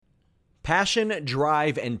Passion,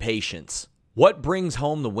 drive, and patience. What brings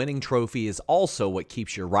home the winning trophy is also what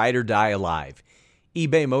keeps your ride or die alive.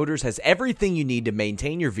 eBay Motors has everything you need to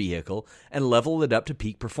maintain your vehicle and level it up to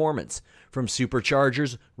peak performance. From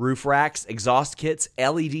superchargers, roof racks, exhaust kits,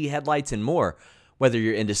 LED headlights, and more. Whether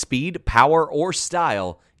you're into speed, power, or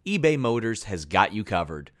style, eBay Motors has got you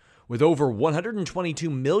covered. With over 122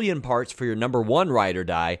 million parts for your number one ride or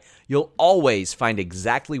die, you'll always find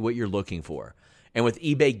exactly what you're looking for. And with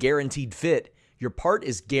eBay Guaranteed Fit, your part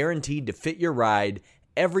is guaranteed to fit your ride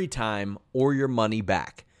every time or your money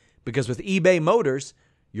back. Because with eBay Motors,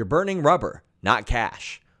 you're burning rubber, not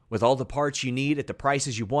cash. With all the parts you need at the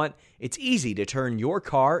prices you want, it's easy to turn your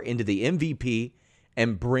car into the MVP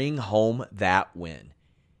and bring home that win.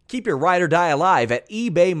 Keep your ride or die alive at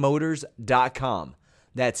ebaymotors.com.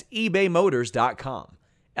 That's ebaymotors.com.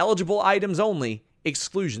 Eligible items only.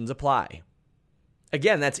 Exclusions apply.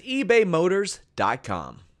 Again, that's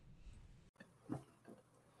ebaymotors.com.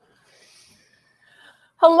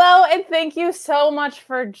 Hello, and thank you so much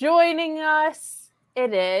for joining us.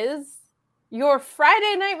 It is your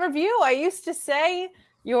Friday night review. I used to say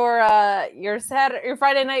your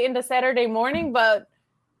Friday night into Saturday morning, but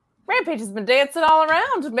Rampage has been dancing all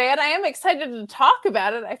around, man. I am excited to talk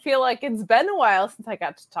about it. I feel like it's been a while since I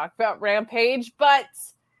got to talk about Rampage, but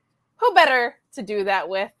who better to do that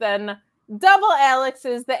with than Double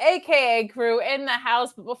Alex's, the AKA crew in the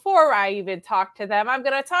house. But before I even talk to them, I'm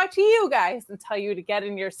going to talk to you guys and tell you to get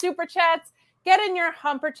in your super chats, get in your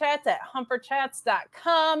humper chats at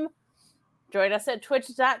humperchats.com. Join us at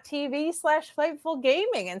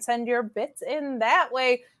twitch.tv/FightfulGaming and send your bits in that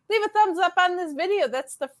way. Leave a thumbs up on this video.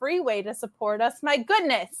 That's the free way to support us. My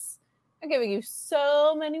goodness, I'm giving you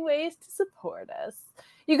so many ways to support us.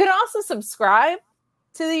 You can also subscribe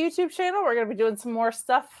to the YouTube channel. We're going to be doing some more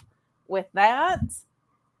stuff with that.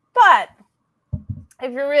 But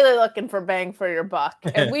if you're really looking for bang for your buck,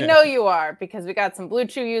 and we know you are because we got some Blue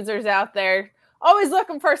Chew users out there always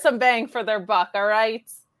looking for some bang for their buck, all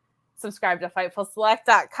right? Subscribe to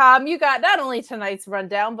FightfulSelect.com. You got not only tonight's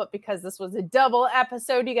rundown, but because this was a double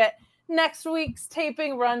episode, you get next week's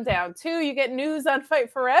taping rundown too. You get news on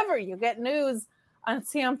Fight Forever. You get news on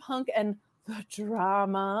CM Punk and the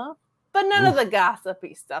drama. But none of the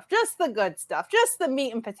gossipy stuff, just the good stuff, just the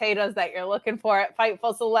meat and potatoes that you're looking for at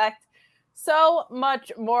Fightful Select. So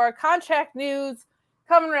much more contract news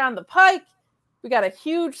coming around the pike. We got a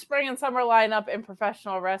huge spring and summer lineup in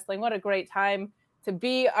professional wrestling. What a great time to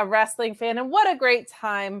be a wrestling fan, and what a great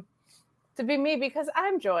time to be me, because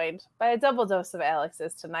I'm joined by a double dose of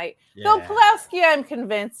Alex's tonight. Yeah. Though Pulowski, I'm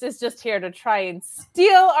convinced, is just here to try and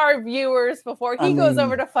steal our viewers before he goes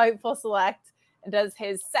over to Fightful Select and does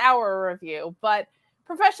his sour review. But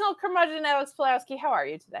professional curmudgeon Alex Pulowski, how are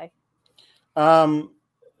you today?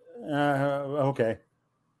 Okay.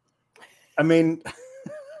 I mean,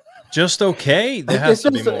 just okay. There has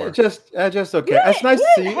to be more. Just okay. It's nice to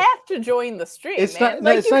see you. Have to join the stream. It's man.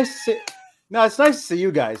 It's nice to see. No, it's nice to see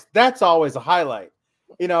you guys. That's always a highlight.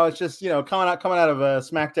 You know, it's just coming out of a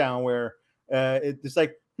Smackdown where it's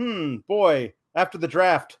like, boy, after the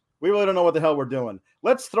draft, we really don't know what the hell we're doing.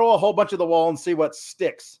 Let's throw a whole bunch at the wall and see what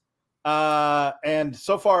sticks. And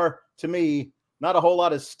so far, to me, not a whole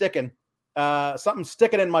lot is sticking. Something's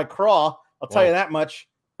sticking in my craw. I'll tell you that much.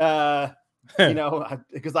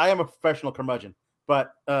 Because I am a professional curmudgeon.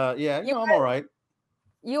 But I'm all right.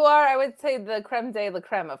 You are, I would say, the creme de la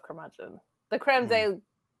creme of curmudgeon. The creme de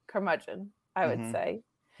curmudgeon, I would say.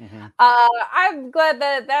 Mm-hmm. I'm glad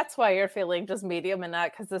that that's why you're feeling just medium and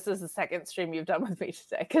not because this is the second stream you've done with me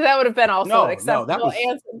today. Because that would have been also an acceptable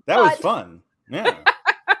answer. That was fun. Yeah.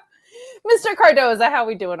 Mr. Cardoza, how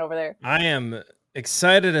we doing over there? I am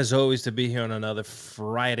excited as always to be here on another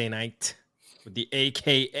Friday night with the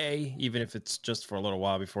AKA, even if it's just for a little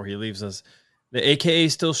while before he leaves us. The AKA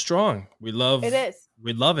is still strong. We love it.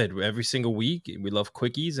 We love it every single week. We love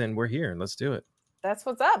quickies, and we're here. Let's do it. That's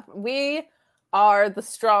what's up. We are the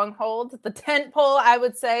stronghold, the tent pole, I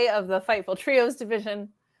would say, of the Fightful Trios division.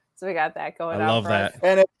 So we got that going on. I love that.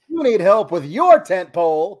 And if you need help with your tent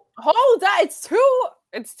pole, hold on.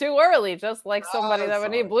 It's too early, just like somebody that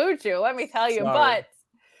would need Blue Chew. Let me tell you. But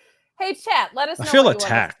hey, chat, let us know. I feel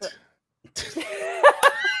attacked.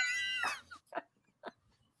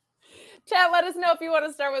 Chat, let us know if you want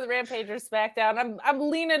to start with Rampage or Smackdown. I'm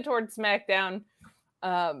leaning towards Smackdown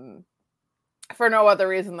for no other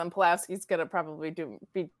reason than Pulowski's going to probably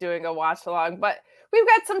be doing a watch along. But we've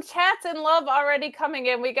got some chats and love already coming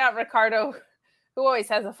in. We got Ricardo, who always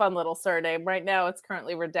has a fun little surname. Right now it's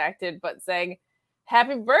currently redacted, but saying,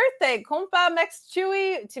 happy birthday, Kumpa Mex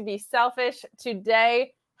Chewy, to be selfish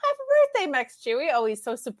today. Happy birthday, Mex Chewy. Always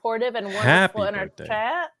so supportive and wonderful in our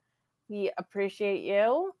chat. We appreciate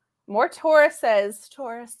you. More Taurus says,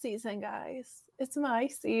 Taurus season, guys. It's my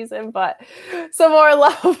season, but some more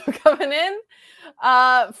love coming in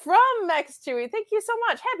from Max Chewy. Thank you so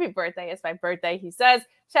much. Happy birthday. It's my birthday, he says.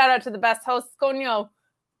 Shout out to the best host, Coño.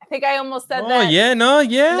 I think I almost said that. Oh, yeah, no,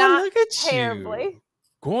 yeah. Not look at terribly. you.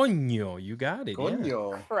 Coño, you got it.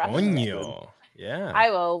 Coño. Yeah. Coño. Yeah. I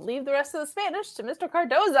will leave the rest of the Spanish to Mr.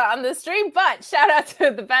 Cardoza on this stream, but shout out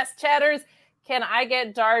to the best chatters. Can I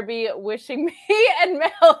get Darby wishing me and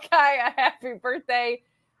Malachi a happy birthday?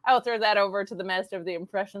 I will throw that over to the master of the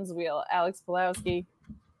impressions wheel, Alex Pulowski.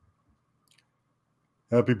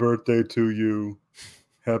 Happy birthday to you.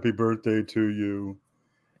 Happy birthday to you.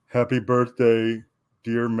 Happy birthday,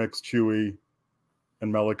 dear Mix Chewy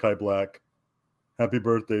and Malachi Black. Happy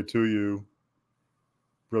birthday to you,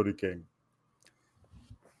 Brody King.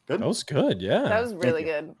 Good. That was good, yeah. That was really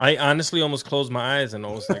good. I honestly almost closed my eyes and I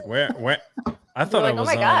was like, where? I thought like, I was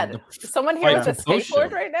oh my God. Someone here with a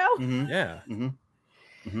skateboard right now? Mm-hmm. Yeah. Mm-hmm.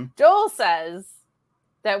 Mm-hmm. Joel says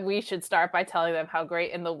that we should start by telling them how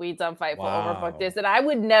great In the Weeds on Fightful Overbooked is. And I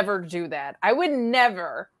would never do that. I would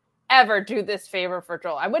never, ever do this favor for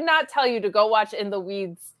Joel. I would not tell you to go watch In the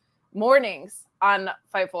Weeds mornings on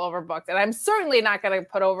Fightful Overbooked. And I'm certainly not going to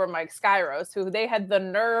put over Mike Skyros, who they had the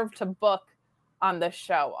nerve to book on the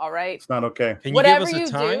show. All right. It's not okay. Can you Whatever give us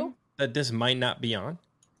a time do, that this might not be on?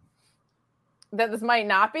 That this might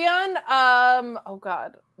not be on? Oh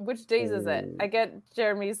God. Which days is it? I get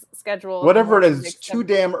Jeremy's schedule. Whatever it is, it's too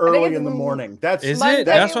damn early in the morning. That's Monday, it?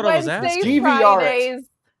 That's what I was Wednesday, asking. Fridays,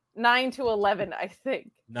 9 to 11, I think.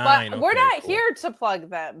 9, but we're okay, not cool. here to plug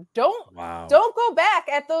them. Don't Wow. Don't go back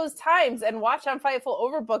at those times and watch on Fightful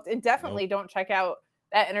Overbooked, and definitely don't check out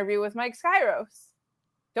that interview with Mike Skyros.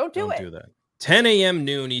 Don't do that. 10 a.m.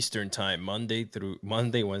 noon Eastern time, Monday,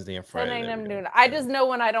 Wednesday, and Friday. 10 a.m. noon. I just know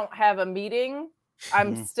when I don't have a meeting,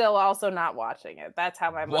 I'm still also not watching it. That's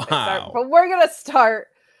how my Monday starts. But we're gonna start.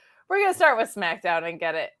 We're gonna start with SmackDown and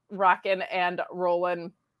get it rocking and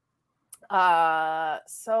rolling.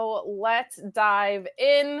 So let's dive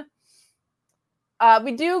in.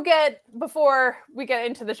 We do get, before we get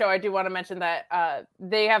into the show, I do want to mention that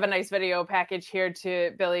they have a nice video package here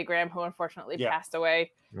to Billy Graham, who unfortunately passed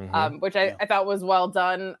away, which I thought was well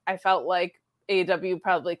done. I felt like AEW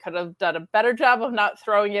probably could have done a better job of not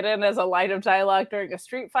throwing it in as a line of dialogue during a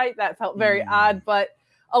street fight. That felt very odd, but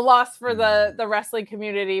a loss for the wrestling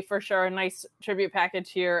community for sure. A nice tribute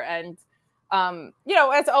package here. And,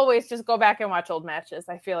 as always, just go back and watch old matches.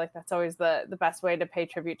 I feel like that's always the best way to pay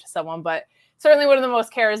tribute to someone, but certainly one of the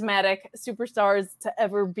most charismatic superstars to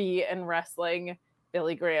ever be in wrestling,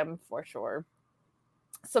 Billy Graham, for sure.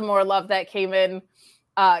 Some more love that came in.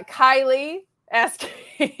 Kylie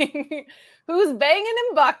asking, who's banging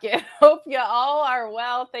and bucking? Hope you all are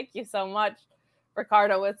well. Thank you so much,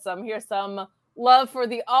 Ricardo, with here's some love for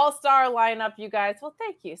the all-star lineup, you guys. Well,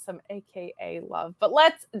 thank you. Some AKA love. But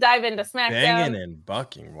let's dive into SmackDown. Banging and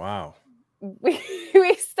bucking. Wow.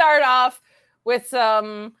 We start off with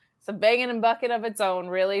some banging and bucking of its own,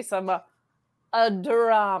 really. A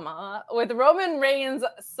drama with Roman Reigns,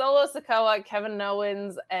 Solo Sikoa, Kevin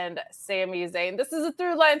Owens, and Sami Zayn. This is a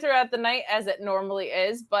through line throughout the night, as it normally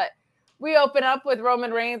is, but we open up with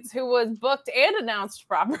Roman Reigns, who was booked and announced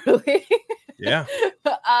properly. Yeah.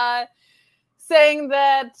 Saying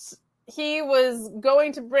that he was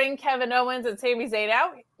going to bring Kevin Owens and Sami Zayn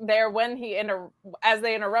out there as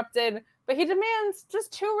they interrupted, but he demands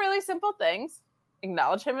just two really simple things.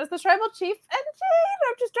 Acknowledge him as the tribal chief and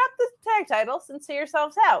just drop the tag titles and see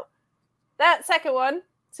yourselves out. That second one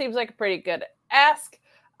seems like a pretty good ask.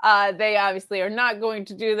 They obviously are not going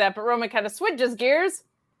to do that, but Roman kind of switches gears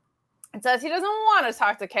and says he doesn't want to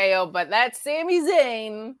talk to KO, but that's Sami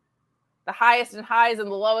Zayn, the highest and highs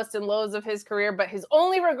and the lowest and lows of his career, but his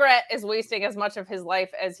only regret is wasting as much of his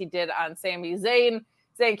life as he did on Sami Zayn.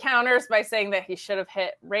 Zayn counters by saying that he should have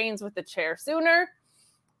hit Reigns with the chair sooner.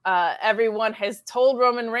 Everyone has told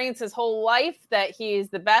Roman Reigns his whole life that he's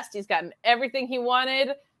the best. He's gotten everything he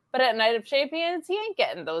wanted, but at Night of Champions, he ain't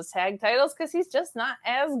getting those tag titles because he's just not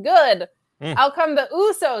as good. Out come the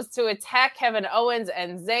Usos to attack Kevin Owens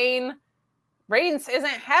and Zayn. Reigns isn't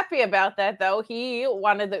happy about that, though. He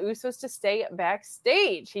wanted the Usos to stay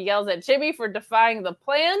backstage. He yells at Jimmy for defying the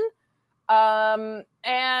plan.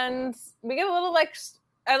 And we get a little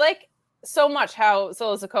I like so much how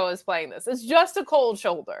Solo Sikoa is playing this. It's just a cold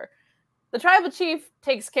shoulder. The tribal chief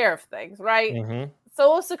takes care of things, right?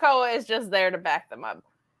 Solo Sikoa is just there to back them up.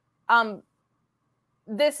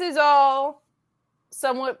 This is all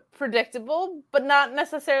somewhat predictable, but not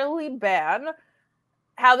necessarily bad.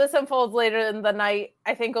 how this unfolds later in the night,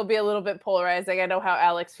 I think will be a little bit polarizing. I know how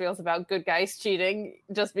Alex feels about good guys cheating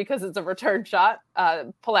just because it's a return shot,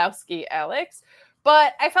 Pulowski Alex.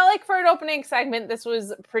 But I felt like for an opening segment, this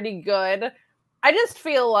was pretty good. I just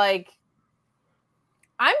feel like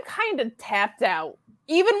I'm kind of tapped out,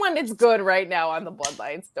 even when it's good right now on the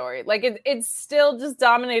Bloodline story. Like it's still just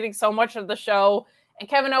dominating so much of the show. And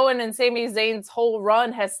Kevin Owens and Sami Zayn's whole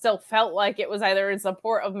run has still felt like it was either in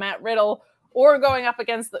support of Matt Riddle or going up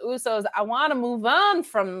against the Usos. I want to move on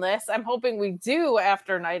from this. I'm hoping we do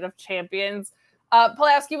after Night of Champions.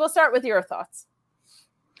 Pulaski, we'll start with your thoughts.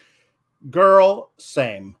 Girl,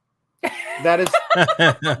 same. That is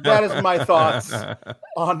my thoughts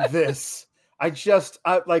on this. I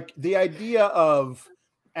like the idea of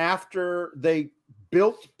after they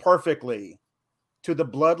built perfectly to the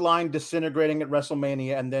Bloodline disintegrating at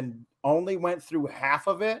WrestleMania and then only went through half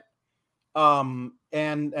of it. And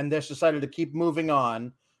they decided to keep moving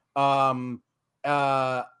on.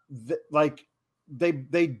 Like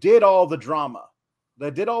they did all the drama.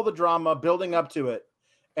 They did all the drama building up to it.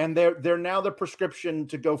 And they're now the prescription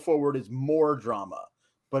to go forward is more drama,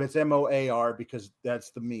 but it's MOAR because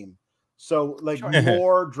that's the meme. So like Sure.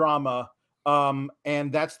 more drama.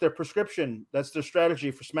 And that's their prescription. That's their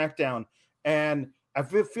strategy for SmackDown. And I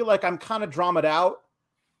feel like I'm kind of dramaed out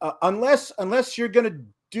unless you're going to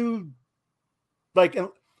do like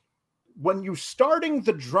when you're starting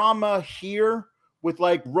the drama here with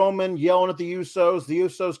like Roman yelling at the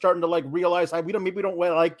Usos starting to like realize maybe we don't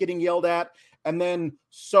like getting yelled at. And then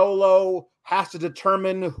Solo has to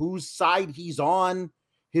determine whose side he's on,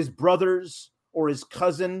 his brothers or his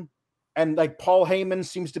cousin. And like Paul Heyman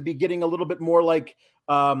seems to be getting a little bit more like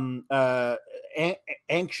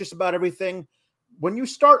anxious about everything. When you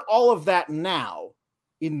start all of that now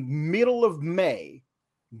in middle of May,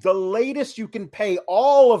 the latest you can pay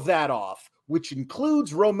all of that off, which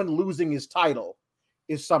includes Roman losing his title,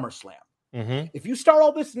 is SummerSlam. Mm-hmm. If you start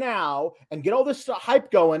all this now and get all this hype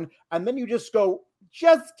going, and then you just go,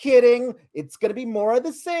 just kidding, it's going to be more of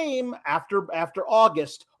the same after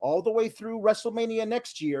August, all the way through WrestleMania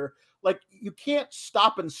next year. Like, you can't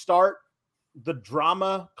stop and start the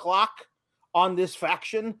drama clock on this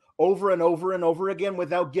faction over and over and over again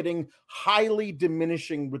without getting highly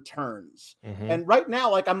diminishing returns. Mm-hmm. And right now,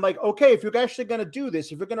 like, I'm like, okay, if you're actually going to do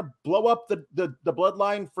this, if you're going to blow up the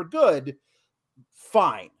Bloodline for good,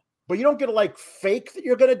 fine. But you don't get to like fake that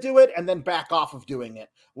you're going to do it and then back off of doing it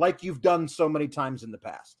like you've done so many times in the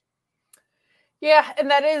past. Yeah, and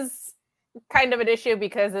that is kind of an issue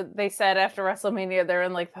because they said after WrestleMania they're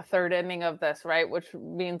in like the third inning of this, right? Which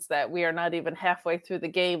means that we are not even halfway through the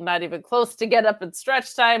game, not even close to get up and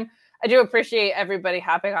stretch time. I do appreciate everybody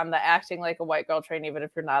hopping on the acting like a white girl train, even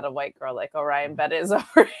if you're not a white girl like Orion Bet is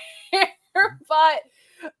over here. But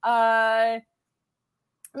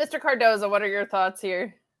Mr. Cardozo, what are your thoughts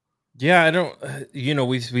here? Yeah, I don't,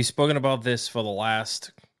 we've spoken about this for the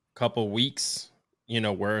last couple weeks,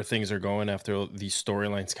 where things are going after these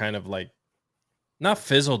storylines kind of like not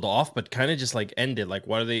fizzled off, but kind of just like ended. Like,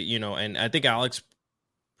 what are they, and I think Alex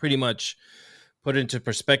pretty much put into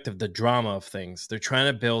perspective the drama of things. They're trying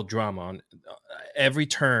to build drama on every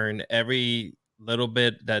turn, every little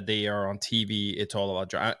bit that they are on TV. It's all about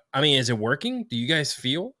drama. I mean, is it working? Do you guys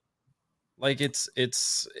feel like it's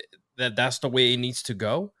that's the way it needs to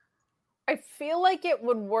go? I feel like it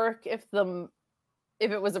would work if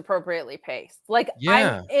it was appropriately paced. Like,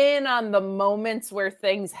 yeah. I'm in on the moments where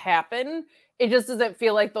things happen. It just doesn't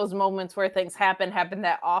feel like those moments where things happen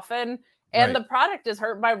that often. And Right. The product is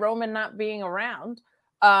hurt by Roman not being around.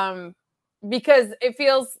 Because it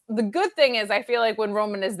feels, the good thing is I feel like when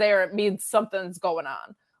Roman is there, it means something's going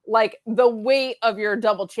on. Like, the weight of your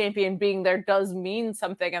double champion being there does mean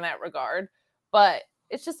something in that regard. But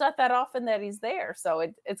it's just not that often that he's there. So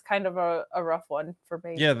it's kind of a rough one for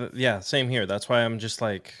me. Yeah, same here. That's why I'm just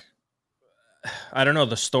like, I don't know.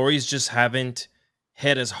 The stories just haven't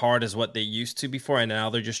hit as hard as what they used to before. And now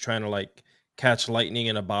they're just trying to like catch lightning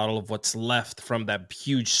in a bottle of what's left from that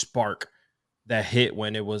huge spark that hit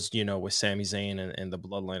when it was, with Sami Zayn and the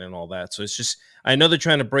Bloodline and all that. So it's just, I know they're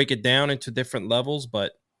trying to break it down into different levels,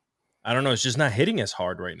 but I don't know. It's just not hitting as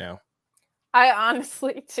hard right now. I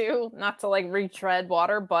honestly, too, not to like retread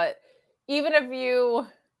water, but even if you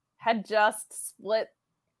had just split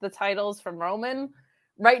the titles from Roman,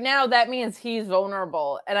 right now that means he's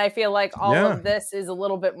vulnerable. And I feel like all of this is a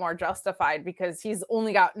little bit more justified because he's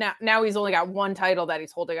only got now he's only got one title that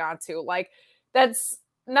he's holding on to. Like, that's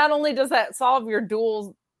not only does that solve your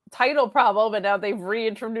dual title problem, and now they've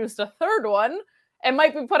reintroduced a third one. And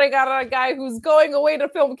might be putting out a guy who's going away to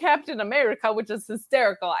film Captain America, which is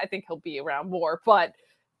hysterical. I think he'll be around more. But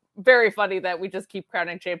very funny that we just keep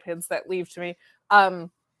crowning champions that leave to me.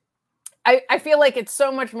 I feel like it's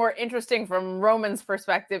so much more interesting from Roman's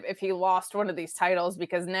perspective if he lost one of these titles,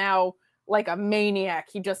 because now, like a maniac,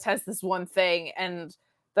 he just has this one thing, and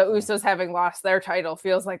the Usos having lost their title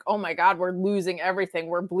feels like, oh my God, we're losing everything.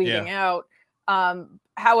 We're bleeding out.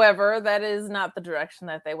 However, that is not the direction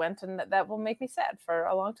that they went, and that will make me sad for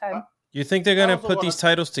a long time. You think they're going to put these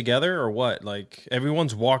titles together or what? Like,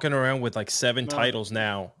 everyone's walking around with like 7 titles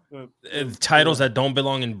now. Titles that don't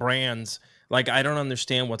belong in brands. Like, I don't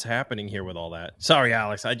understand what's happening here with all that. Sorry,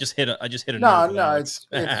 Alex. I just hit a No,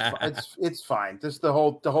 it's fine. This the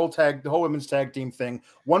whole women's tag team thing.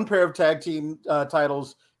 One pair of tag team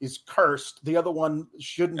titles is cursed. The other one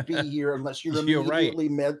shouldn't be here unless you're immediately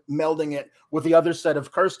melding it with the other set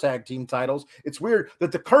of cursed tag team titles. It's weird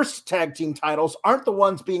that the cursed tag team titles aren't the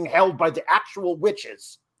ones being held by the actual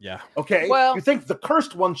witches. Yeah. Okay. Well, you think the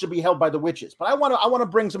cursed ones should be held by the witches, but I want to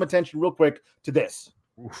bring some attention real quick to this.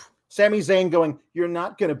 Oof. Sami Zayn going, you're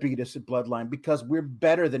not going to beat us at Bloodline because we're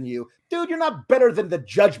better than you. Dude, you're not better than the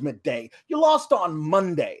Judgment Day. You lost on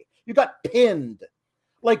Monday. You got pinned.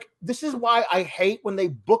 Like, this is why I hate when they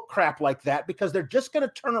book crap like that, because they're just going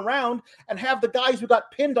to turn around and have the guys who got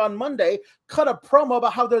pinned on Monday cut a promo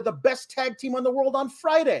about how they're the best tag team in the world on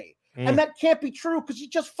Friday. And that can't be true because you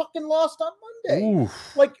just fucking lost on Monday.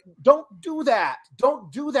 Oof. Like, don't do that. Don't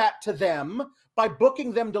do that to them by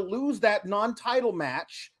booking them to lose that non-title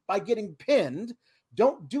match by getting pinned.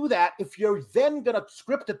 Don't do that if you're then going to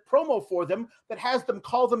script a promo for them that has them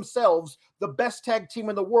call themselves the best tag team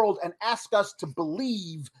in the world and ask us to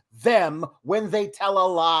believe them when they tell a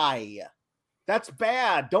lie. That's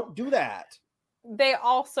bad. Don't do that. They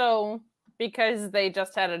also, because they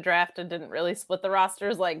just had a draft and didn't really split the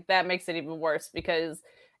rosters, like, that makes it even worse, because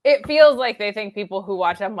it feels like they think people who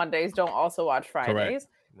watch on Mondays don't also watch Fridays.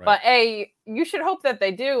 Right. But A, you should hope that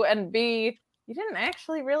they do, and B, you didn't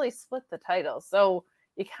actually really split the titles, so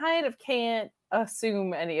you kind of can't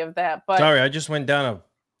assume any of that. But sorry, I just went down a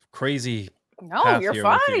crazy path you're here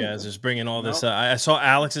fine. With you guys, just bringing all this up. I saw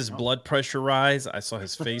Alex's blood pressure rise. I saw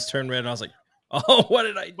his face turn red, and I was like, "Oh, what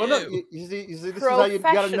did I do?" Well, no, you see, this is how you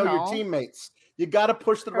got to know your teammates. You got to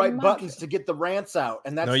push the right buttons to get the rants out,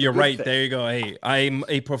 and that's you're right. Thing. There you go. Hey, I'm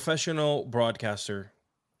a professional broadcaster,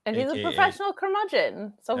 and he's a professional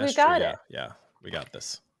curmudgeon, so we got it. Yeah, we got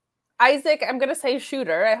this. Isaac, I'm going to say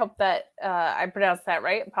Shooter. I hope that I pronounced that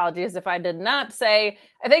right. Apologies if I did not say.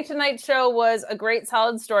 I think tonight's show was a great,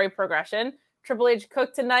 solid story progression. Triple H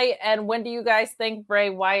cooked tonight, and when do you guys think Bray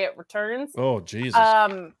Wyatt returns? Oh, Jesus.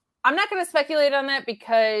 I'm not going to speculate on that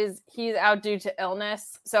because he's out due to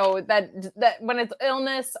illness. So that when it's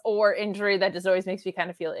illness or injury, that just always makes me kind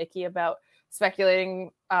of feel icky about speculating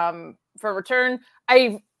for return.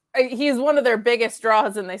 He's one of their biggest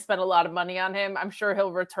draws, and they spent a lot of money on him. I'm sure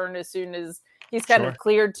he'll return as soon as he's kind of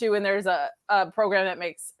cleared to, and there's a program that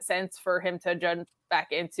makes sense for him to jump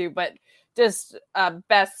back into. But just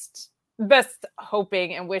best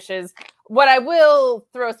hoping and wishes. What I will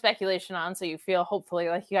throw speculation on, so you feel hopefully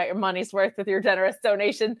like you got your money's worth with your generous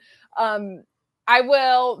donation. I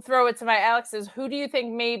will throw it to my Alex's. Who do you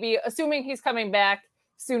think, maybe, assuming he's coming back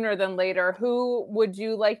sooner than later, who would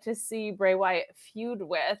you like to see Bray Wyatt feud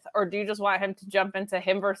with? Or do you just want him to jump into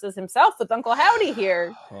him versus himself with Uncle Howdy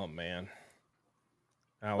here? Oh, man.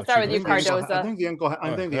 Alex, we'll start with you, Cardoza. I think the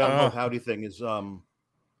Uncle Howdy thing is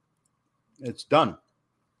it's done.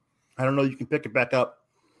 I don't know. You can pick it back up.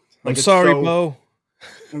 Like, I'm sorry, Bo.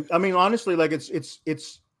 I mean, honestly, like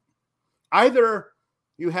it's either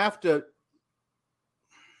you have to.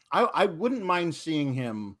 I wouldn't mind seeing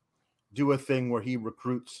him do a thing where he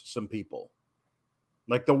recruits some people,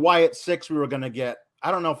 like the Wyatt 6 we were going to get.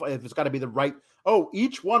 I don't know if it's got to be the right. Oh,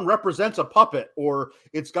 each one represents a puppet, or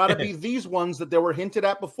it's got to be these ones that they were hinted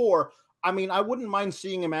at before. I mean, I wouldn't mind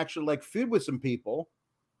seeing him actually like feud with some people,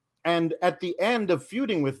 and at the end of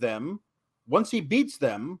feuding with them, once he beats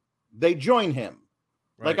them, they join him.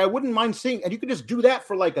 Right. Like, I wouldn't mind seeing, and you could just do that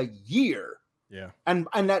for like a year. Yeah. And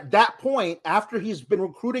at that point, after he's been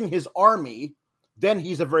recruiting his army, then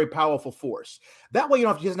he's a very powerful force. That way, he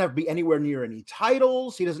doesn't have to be anywhere near any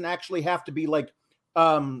titles. He doesn't actually have to be like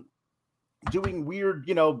doing weird,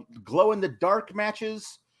 glow in the dark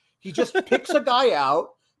matches. He just picks a guy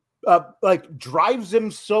out, like drives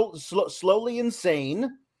him slowly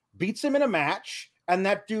insane, beats him in a match, and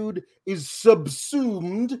that dude is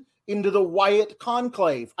subsumed into the Wyatt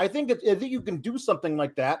conclave. I think you can do something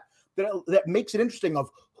like that makes it interesting of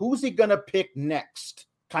who's he going to pick next,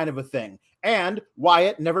 kind of a thing. And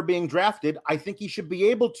Wyatt never being drafted, I think he should be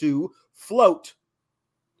able to float.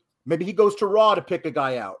 Maybe he goes to Raw to pick a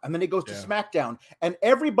guy out, and then he goes to SmackDown, and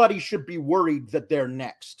everybody should be worried that they're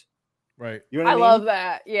next. Right. You know what I mean? love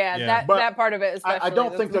that. Yeah. That part of it is. I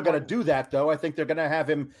don't think they're going to do that, though. I think they're going to have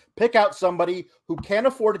him pick out somebody who can't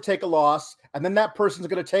afford to take a loss, and then that person's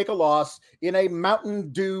going to take a loss in a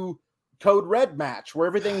Mountain Dew Code Red match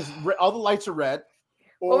where all the lights are red.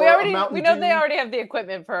 Well, we know they already have the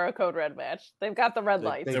equipment for a Code Red match. They've got the red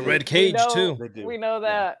lights. The red cage, too. We know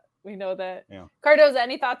that. We know that. Yeah. Cardoza,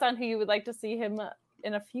 any thoughts on who you would like to see him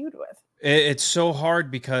in a feud with? It's so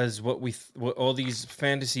hard because what all these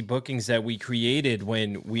fantasy bookings that we created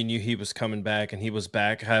when we knew he was coming back and he was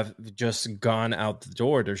back have just gone out the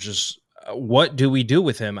door. There's just, what do we do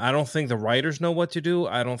with him? I don't think the writers know what to do.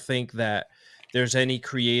 I don't think that there's any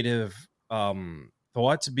creative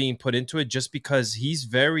thoughts being put into it, just because he's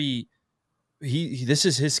this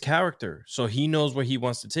is his character, so he knows where he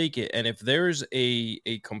wants to take it. And if there's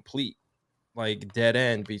a complete like dead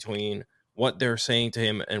end between what they're saying to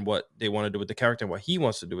him and what they want to do with the character and what he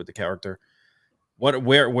wants to do with the character,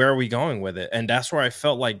 where are we going with it? And that's where I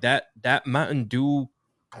felt like that Mountain Dew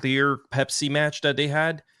clear Pepsi match that they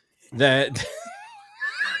had, that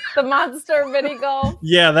the monster mini golf.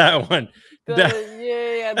 Yeah, that one.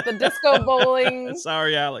 The disco bowling.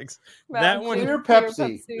 Sorry, Alex. That one. Clear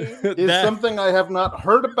Pepsi is something I have not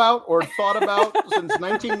heard about or thought about since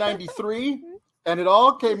 1993, and it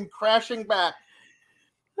all came crashing back.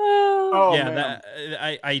 Oh yeah, man.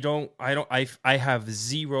 I have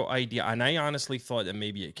zero idea, and I honestly thought that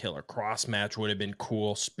maybe a Killer Cross match would have been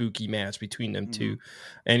cool, spooky match between them two.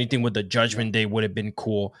 Anything with the Judgment Day would have been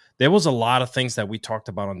cool. There was a lot of things that we talked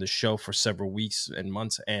about on the show for several weeks and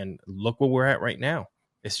months, and look where we're at right now.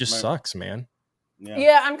 It just sucks, man.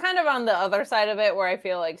 Yeah, I'm kind of on the other side of it where I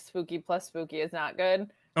feel like spooky plus spooky is not good.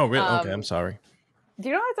 Oh, really? Okay, I'm sorry. Do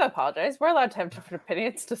you not have to apologize? We're allowed to have different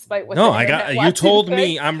opinions despite what you told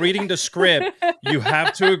me. I'm reading the script. You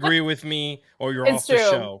have to agree with me or you're off the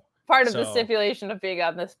show. Part of the stipulation of being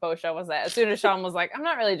on this post show was that as soon as Sean was like, I'm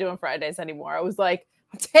not really doing Fridays anymore, I was like,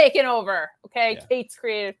 I'm taking over. Okay. Yeah. Kate's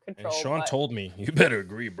creative control. And Sean told me, you better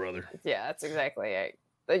agree, brother. Yeah, that's exactly it.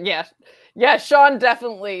 Yeah, Sean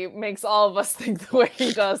definitely makes all of us think the way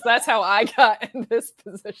he does. That's how I got in this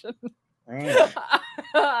position.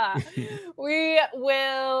 We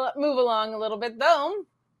will move along a little bit, though,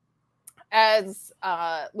 as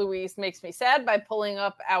Luis makes me sad by pulling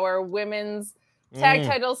up our women's tag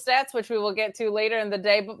title stats, which we will get to later in the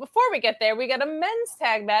day. But before we get there, we got a men's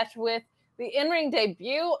tag match with the in-ring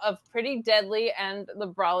debut of Pretty Deadly and the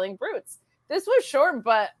Brawling Brutes. This was short,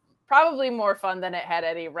 but probably more fun than it had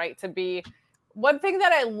any right to be. One thing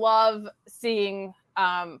that I love seeing,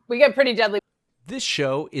 we get Pretty Deadly. This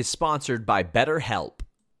show is sponsored by BetterHelp.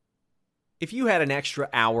 If you had an extra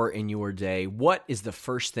hour in your day, what is the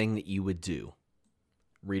first thing that you would do?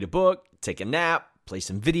 Read a book, take a nap, play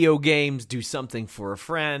some video games, do something for a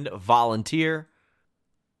friend, volunteer.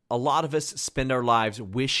 A lot of us spend our lives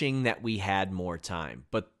wishing that we had more time.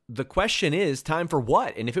 But the question is, time for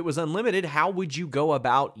what? And if it was unlimited, how would you go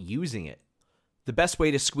about using it? The best way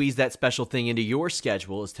to squeeze that special thing into your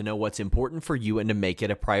schedule is to know what's important for you and to make it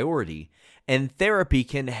a priority. And therapy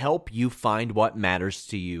can help you find what matters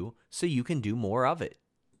to you so you can do more of it.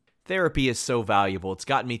 Therapy is so valuable. It's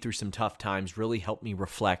gotten me through some tough times, really helped me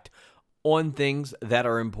reflect on things that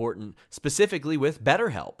are important, specifically with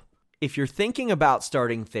BetterHelp. If you're thinking about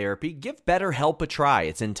starting therapy, give BetterHelp a try.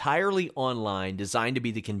 It's entirely online, designed to be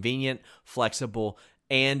the convenient, flexible,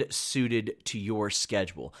 and suited to your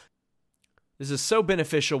schedule. This is so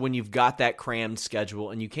beneficial when you've got that crammed schedule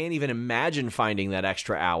and you can't even imagine finding that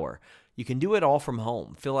extra hour. You can do it all from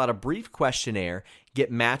home. Fill out a brief questionnaire,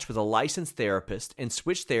 get matched with a licensed therapist, and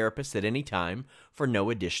switch therapists at any time for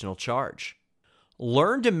no additional charge.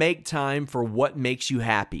 Learn to make time for what makes you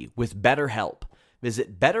happy with BetterHelp.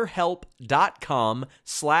 Visit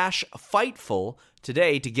BetterHelp.com/Fightful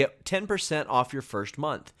today to get 10% off your first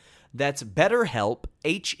month. That's BetterHelp,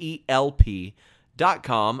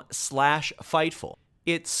 HELP.com/Fightful.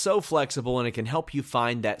 It's so flexible and it can help you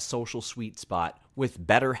find that social sweet spot with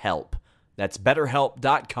BetterHelp. That's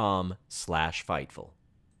BetterHelp.com/Fightful.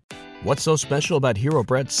 What's so special about Hero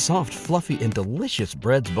Bread's soft, fluffy, and delicious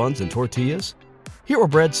breads, buns, and tortillas? Hero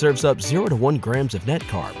Bread serves up 0 to 1 grams of net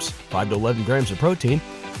carbs, 5 to 11 grams of protein,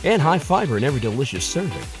 and high fiber in every delicious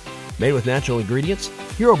serving. Made with natural ingredients,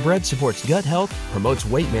 Hero Bread supports gut health, promotes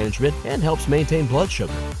weight management, and helps maintain blood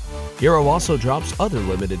sugar. Hero also drops other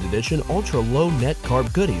limited edition ultra-low net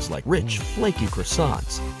carb goodies like rich, flaky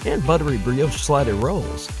croissants and buttery brioche slider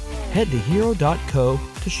rolls. Head to hero.co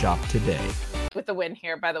to shop today. With the win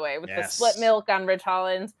here, by the way, with the split milk on Rich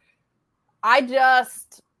Hollins.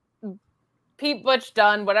 Pete Butch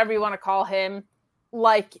Dunn, whatever you want to call him,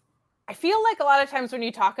 like, I feel like a lot of times when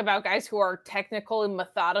you talk about guys who are technical and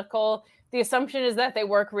methodical, the assumption is that they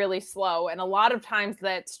work really slow. And a lot of times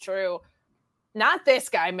that's true. Not this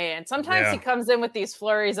guy, man. Sometimes he comes in with these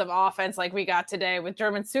flurries of offense like we got today with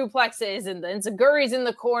German suplexes and the enziguris in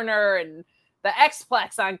the corner and the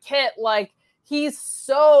X-Plex on Kit. Like, he's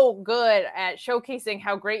so good at showcasing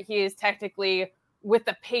how great he is technically with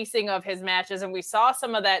the pacing of his matches. And we saw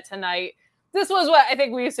some of that tonight. This was what I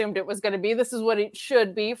think we assumed it was going to be. This is what it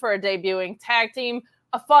should be for a debuting tag team.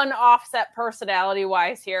 A fun offset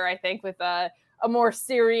personality-wise here, I think, with a more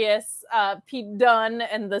serious Pete Dunne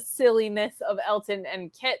and the silliness of Elton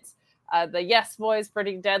and Kit. The Yes Boys,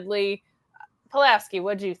 Pretty Deadly. Pulaski,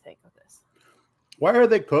 what do you think of this? Why are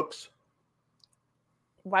they cooks?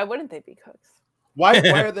 Why wouldn't they be cooks? Why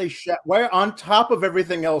are they chefs? Why, on top of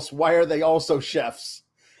everything else, why are they also chefs?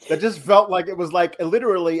 That just felt like it was like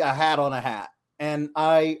literally a hat on a hat. And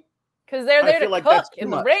because they're there to like cook in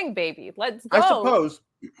the ring, baby. Let's go.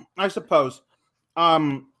 I suppose.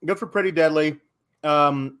 Good for Pretty Deadly.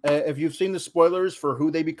 If you've seen the spoilers for who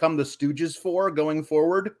they become the Stooges for going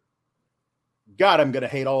forward, God, I'm going to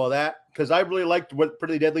hate all of that because I really liked what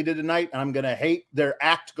Pretty Deadly did tonight, and I'm going to hate their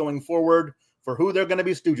act going forward for who they're going to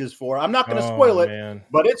be Stooges for. I'm not going to spoil it,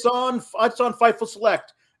 but it's on Fightful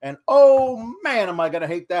Select, and oh man, am I going to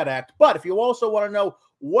hate that act. But if you also want to know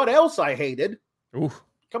what else I hated,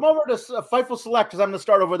 come over to Fightful Select because I'm going to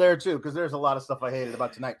start over there too because there's a lot of stuff I hated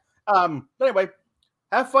about tonight. But anyway,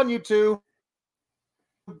 have fun, you two.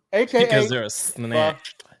 AKA because they're a snack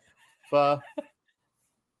for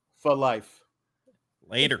life.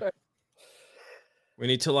 Later. We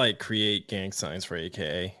need to like create gang signs for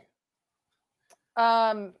AKA.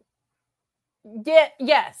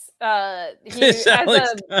 Yes. He has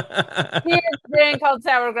a brand called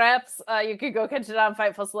Sour Grapes. You could go catch it on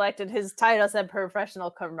Fightful Select, and his title said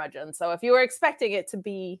Professional Curmudgeon. So if you were expecting it to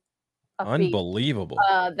be unbelievable,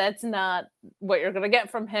 that's not what you're gonna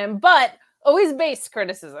get from him. But always based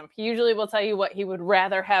criticism. He usually will tell you what he would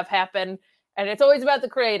rather have happen, and it's always about the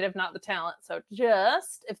creative, not the talent. So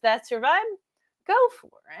just if that's your vibe, go for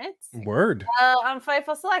it. Word. On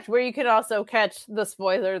Fightful Select, where you can also catch the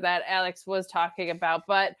spoiler that Alex was talking about.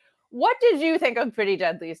 But what did you think of Pretty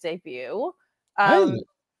Deadly's debut?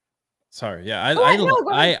 Sorry, yeah,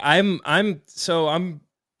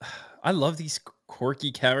 I love these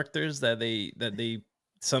quirky characters that they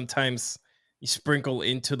sometimes sprinkle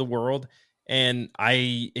into the world, and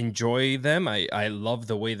I enjoy them. I love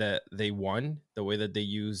the way that they won, the way that they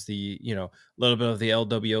use the, little bit of the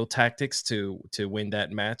LWO tactics to win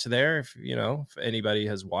that match there. If anybody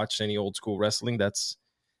has watched any old school wrestling, that's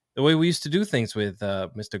the way we used to do things with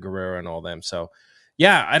Mr. Guerrero and all them. So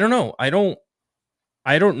yeah, I don't know. I don't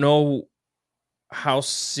know how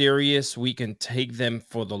serious we can take them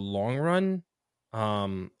for the long run.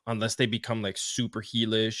 Unless they become like super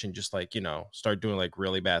heelish and just like, start doing like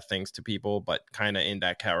really bad things to people, but kind of in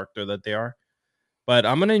that character that they are. But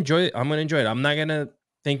I'm going to enjoy it. I'm not going to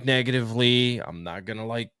think negatively. I'm not going to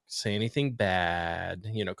like say anything bad,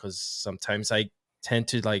 because sometimes I tend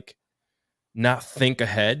to like not think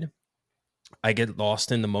ahead. I get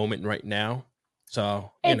lost in the moment right now.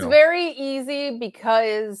 So it's very easy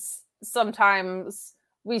because sometimes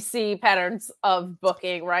we see patterns of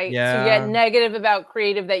booking, right? Yeah. So you get negative about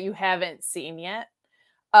creative that you haven't seen yet.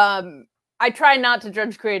 I try not to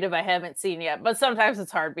judge creative I haven't seen yet, but sometimes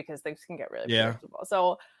it's hard because things can get really predictable.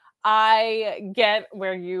 So I get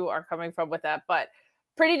where you are coming from with that, but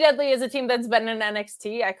Pretty Deadly is a team that's been in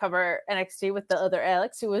NXT. I cover NXT with the other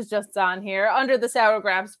Alex, who was just on here under the Sour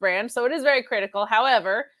Grapes brand. So it is very critical.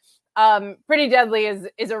 However, Pretty Deadly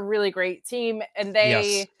is a really great team, and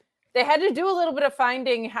they had to do a little bit of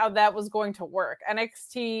finding how that was going to work.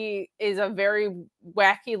 NXT is a very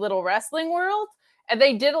wacky little wrestling world, and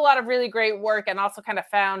they did a lot of really great work and also kind of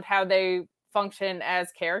found how they function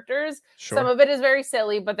as characters. Sure. Some of it is very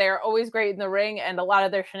silly, but they are always great in the ring, and a lot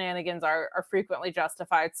of their shenanigans are frequently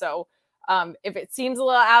justified. So if it seems a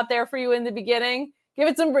little out there for you in the beginning, give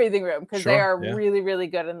it some breathing room because they are really, really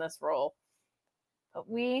good in this role. But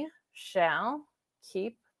we shall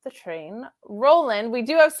keep the train rolling. We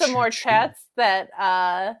do have some more chats that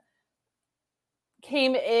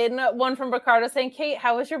came in. One from Ricardo saying, Kate,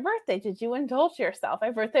 how was your birthday? Did you indulge yourself? My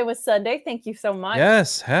birthday was Sunday. Thank you so much.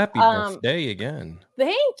 Yes, happy birthday again.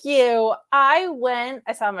 Thank you. I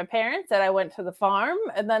saw my parents and I went to the farm,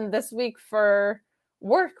 and then this week for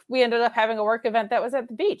work, we ended up having a work event that was at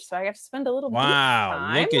the beach. So I got to spend a little beach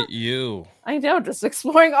time. Look at you. I know, just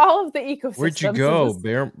exploring all of the ecosystems. Where'd you go?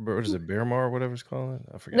 What is it, Bearmar, whatever it's called?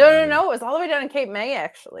 I forget. No. It was all the way down in Cape May,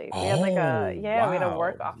 actually. We had we had a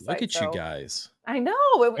work offsite. Look at you guys. I know.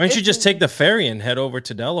 Why don't you just take the ferry and head over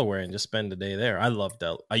to Delaware and just spend the day there? I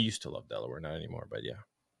used to love Delaware, not anymore, but yeah.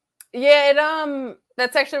 Yeah,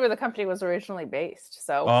 that's actually where the company was originally based.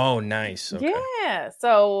 So. Oh, nice. Okay. Yeah.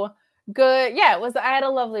 So good. Yeah, it was. I had a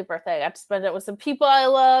lovely birthday. I got to spend it with some people I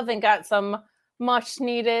love and got some much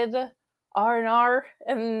needed R&R.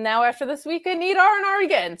 And now after this week, I need R&R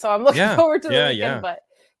again. So I'm looking forward to the weekend. Yeah. But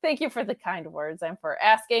thank you for the kind words and for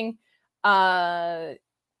asking.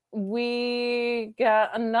 We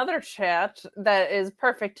got another chat that is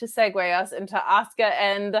perfect to segue us into Asuka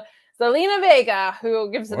and Zelina Vega,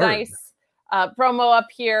 who gives a nice promo up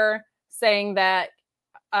here saying that,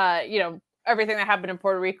 everything that happened in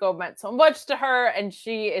Puerto Rico meant so much to her, and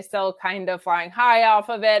she is still kind of flying high off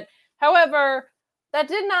of it. However, that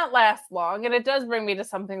did not last long, and it does bring me to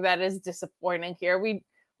something that is disappointing here. We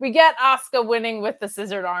get Asuka winning with the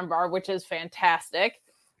scissored armbar, which is fantastic.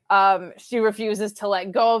 She refuses to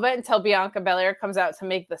let go of it until Bianca Belair comes out to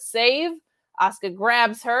make the save. Asuka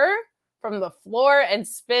grabs her from the floor and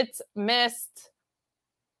spits mist,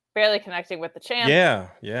 barely connecting with the champ.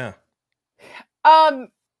 Yeah.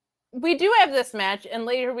 We do have this match, and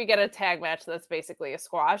later we get a tag match that's basically a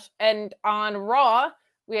squash. And on Raw,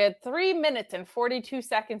 we had 3 minutes and 42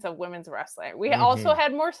 seconds of women's wrestling. We also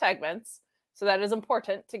had more segments, so that is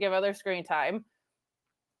important to give other screen time.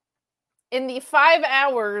 In the 5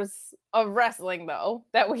 hours of wrestling, though,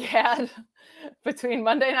 that we had between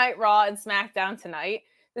Monday Night Raw and SmackDown tonight,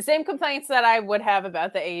 the same complaints that I would have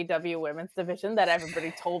about the AEW women's division that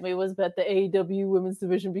everybody told me was about the AEW women's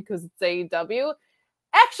division because it's AEW.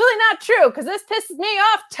 Actually not true, because this pisses me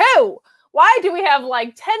off too. Why do we have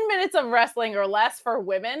 10 minutes of wrestling or less for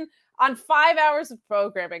women on 5 hours of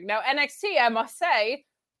programming? Now, NXT, I must say,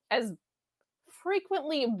 as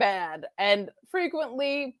frequently bad and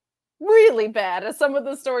frequently really bad as some of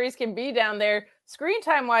the stories can be down there, screen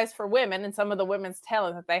time wise for women and some of the women's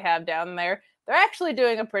talent that they have down there, they're actually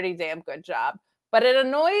doing a pretty damn good job. But it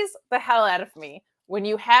annoys the hell out of me when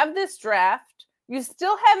you have this draft, you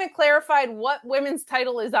still haven't clarified what women's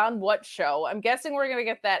title is on what show. I'm guessing we're going to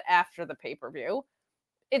get that after the pay-per-view.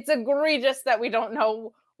 It's egregious that we don't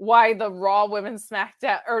know why the Raw Women's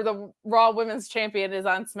SmackDown or the Raw Women's Champion is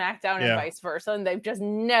on SmackDown and vice versa, and they've just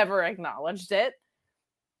never acknowledged it.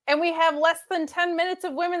 And we have less than 10 minutes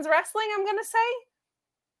of women's wrestling, I'm going to say.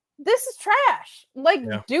 This is trash.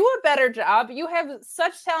 Do a better job. You have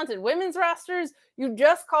such talented women's rosters. You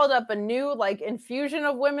just called up a new infusion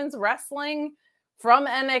of women's wrestling from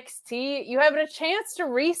NXT. You have a chance to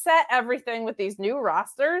reset everything with these new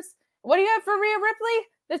rosters. What do you have for Rhea Ripley?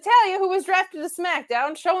 Natalya, who was drafted to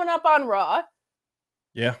SmackDown, showing up on Raw.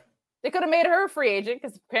 Yeah. They could have made her a free agent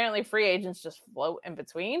because apparently free agents just float in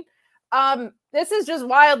between. This is just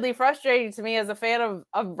wildly frustrating to me as a fan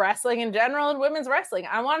of wrestling in general and women's wrestling.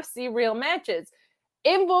 I want to see real matches.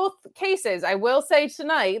 In both cases, I will say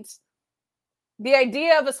tonight, the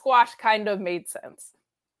idea of a squash kind of made sense.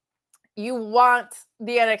 You want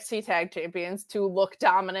the NXT Tag Champions to look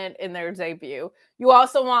dominant in their debut. You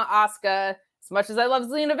also want Asuka, as much as I love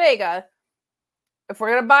Zelina Vega, if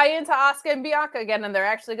we're going to buy into Asuka and Bianca again and they're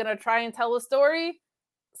actually going to try and tell a story,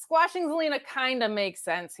 squashing Zelina kind of makes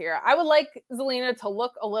sense here. I would like Zelina to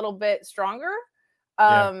look a little bit stronger.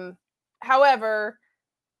 However,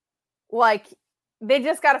 they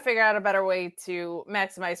just got to figure out a better way to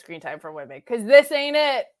maximize screen time for women because this ain't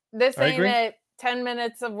it. This ain't it. 10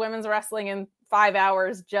 minutes of women's wrestling in 5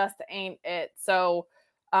 hours just ain't it. So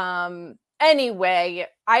anyway,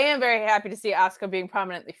 I am very happy to see Asuka being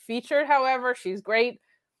prominently featured. However, she's great.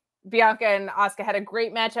 Bianca and Asuka had a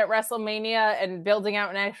great match at WrestleMania, and building out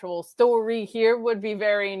an actual story here would be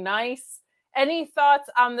very nice. Any thoughts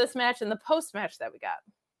on this match and the post-match that we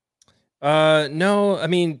got? No, I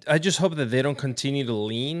mean, I just hope that they don't continue to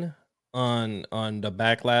lean on the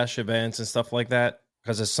Backlash events and stuff like that.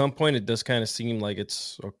 Because at some point it does kind of seem like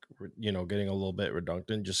it's, getting a little bit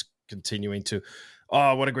redundant, just continuing to,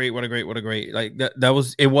 what a great. Like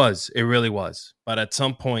it really was. But at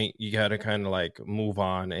some point you got to kind of move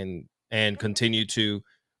on and continue to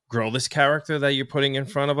grow this character that you're putting in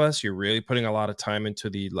front of us. You're really putting a lot of time into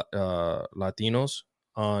the Latinos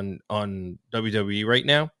on WWE right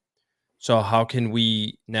now. So how can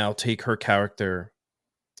we now take her character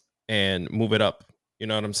and move it up? You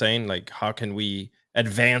know what I'm saying? How can we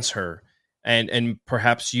advance her and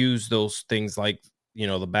perhaps use those things the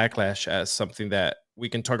Backlash as something that we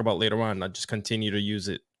can talk about later on, not just continue to use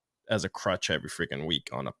it as a crutch every freaking week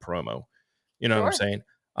on a promo. You know what I'm saying?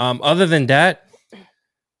 Other than that,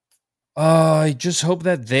 I just hope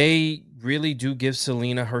that they really do give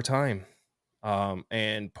Selena her time,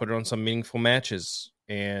 and put her on some meaningful matches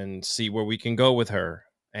and see where we can go with her,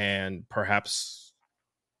 and perhaps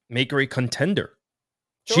make her a contender.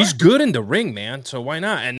 Sure. She's good in the ring, man. So why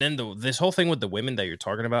not? And then this whole thing with the women that you're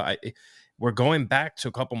talking about, we're going back to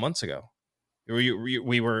a couple months ago.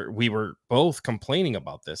 We were both complaining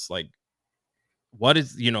about this. Like, what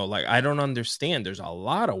is, like, I don't understand. There's a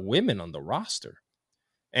lot of women on the roster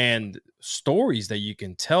and stories that you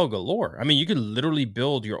can tell galore. I mean, you could literally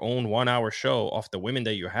build your own 1 hour show off the women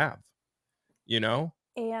that you have,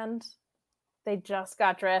 And they just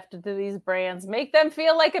got drafted to these brands. Make them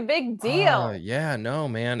feel like a big deal. Yeah, no,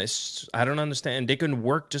 man. I don't understand. They can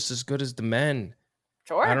work just as good as the men.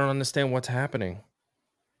 Sure. I don't understand what's happening.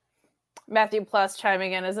 Matthew Plus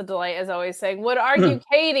chiming in is a delight, as always, saying, would argue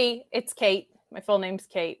Katie, it's Kate, my full name's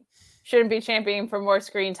Kate, shouldn't be championing for more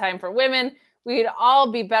screen time for women. We'd all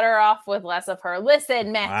be better off with less of her.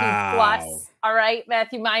 Listen, Matthew Plus. All right,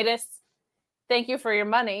 Matthew Midas, thank you for your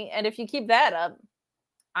money. And if you keep that up,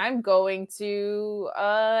 I'm going to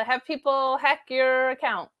have people hack your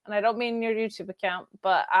account. And I don't mean your YouTube account,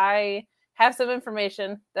 but I have some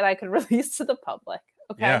information that I could release to the public.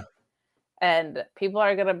 Okay. Yeah. And people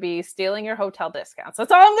are going to be stealing your hotel discounts.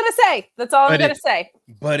 That's all I'm going to say. That's all I'm going to say.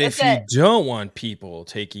 But that's if you don't want people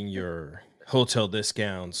taking your hotel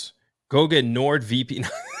discounts, go get NordVPN.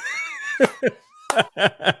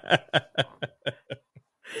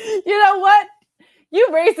 You know what? You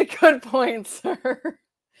raise a good point, sir.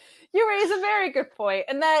 You raise a very good point.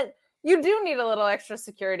 And that you do need a little extra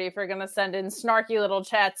security if you're going to send in snarky little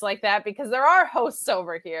chats like that, because there are hosts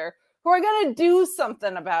over here who are going to do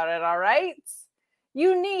something about it, all right?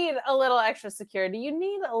 You need a little extra security. You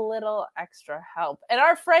need a little extra help. And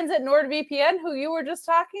our friends at NordVPN, who you were just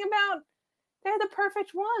talking about, they're the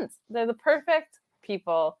perfect ones. They're the perfect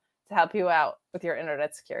people to help you out with your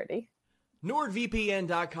internet security.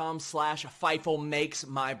 NordVPN.com/Fightful makes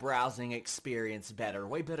my browsing experience better.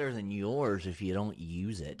 Way better than yours if you don't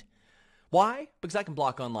use it. Why? Because I can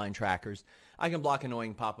block online trackers. I can block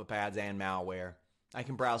annoying pop-up ads and malware. I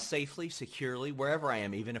can browse safely, securely, wherever I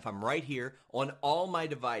am, even if I'm right here on all my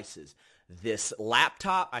devices. This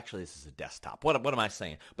laptop, actually this is a desktop. What am I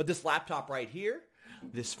saying? But this laptop right here,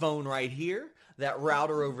 this phone right here, that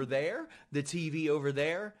router over there, the TV over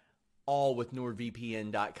there, all with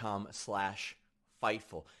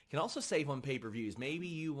NordVPN.com/Fightful. You can also save on pay-per-views. Maybe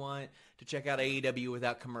you want to check out AEW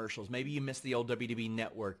without commercials. Maybe you miss the old WWE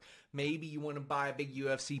network. Maybe you want to buy a big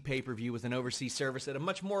UFC pay-per-view with an overseas service at a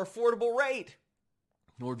much more affordable rate.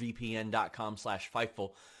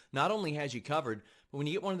 NordVPN.com/Fightful not only has you covered, but when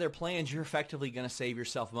you get one of their plans, you're effectively going to save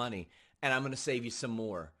yourself money. And I'm going to save you some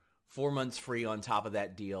more. 4 months free on top of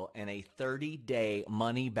that deal and a 30-day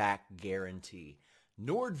money-back guarantee.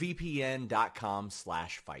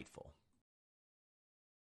 NordVPN.com/Fightful.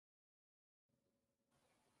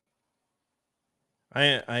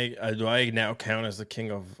 Do I now count as the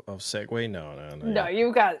king of Segway? No,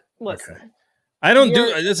 you got, listen. Okay. I don't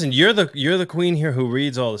listen, you're the queen here who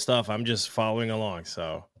reads all the stuff. I'm just following along,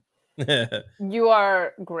 so. You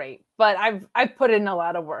are great, but I've put in a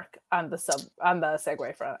lot of work on the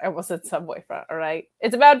Segway front. I almost said Subway front, all right?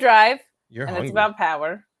 It's about drive, it's about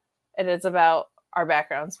power, and it's about our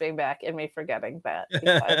backgrounds being back and me forgetting that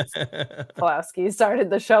because Pulowski started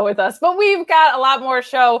the show with us. But we've got a lot more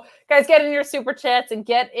show. Guys, get in your super chats and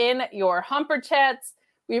get in your humper chats.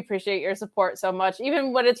 We appreciate your support so much,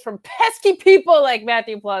 even when it's from pesky people like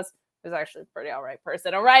Matthew Plus, who's actually a pretty all right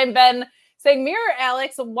person. Orion Ben saying, Mirror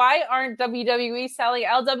Alex, why aren't WWE selling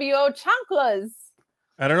LWO chanclas?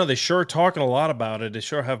 I don't know. They sure talking a lot about it. They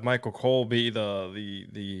sure have Michael Cole be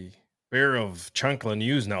the bearer of chancla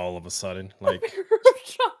news now all of a sudden. Like,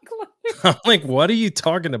 I'm like, what are you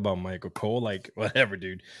talking about, Michael Cole? Like, whatever,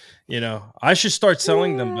 dude. I should start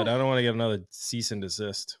selling them, but I don't want to get another cease and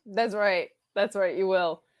desist. That's right. That's right. You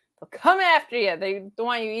will. They'll come after you. They don't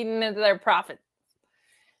want you eating into their profit.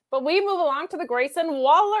 But we move along to the Grayson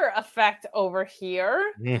Waller effect over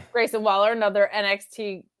here. Grayson Waller, another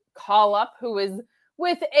NXT call-up who is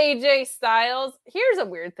with AJ Styles. Here's a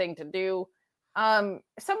weird thing to do. If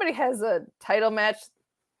somebody has a title match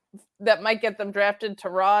that might get them drafted to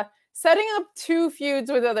Raw, setting up two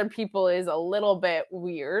feuds with other people is a little bit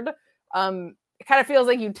weird. It kind of feels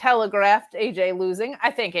like you telegraphed AJ losing. I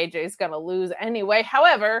think AJ's going to lose anyway.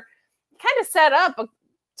 However, kind of set up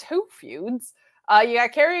two feuds. You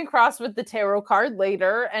got Karrion Kross with the tarot card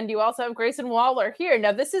later, and you also have Grayson Waller here.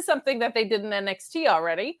 Now, this is something that they did in NXT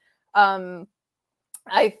already.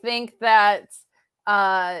 I think that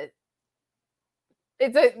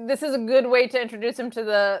this is a good way to introduce him to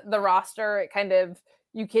the roster. It kind of,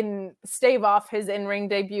 you can stave off his in-ring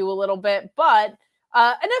debut a little bit, but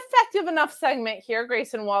an effective enough segment here.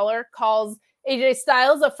 Grayson Waller calls AJ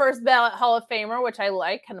Styles a first ballot Hall of Famer, which I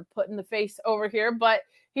like, kind of put in the face over here, but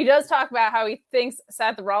he does talk about how he thinks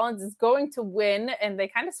Seth Rollins is going to win, and they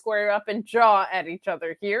kind of square up and jaw at each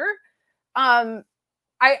other here. I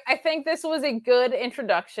think this was a good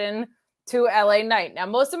introduction to LA Knight. Now,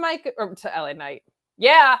 to LA Knight.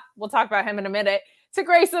 Yeah, we'll talk about him in a minute. To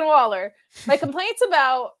Grayson Waller. My complaints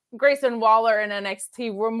about Grayson Waller in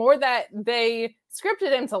NXT were more that they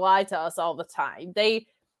scripted him to lie to us all the time. They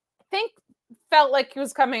felt like he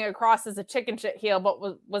was coming across as a chicken shit heel, but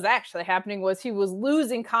what was actually happening was he was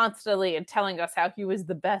losing constantly and telling us how he was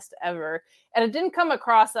the best ever. And it didn't come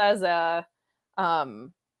across as a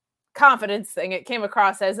confidence thing. It came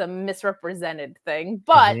across as a misrepresented thing.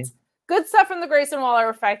 But good stuff from the Grayson Waller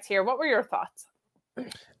effect here. What were your thoughts?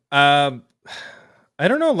 I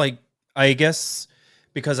don't know, like, I guess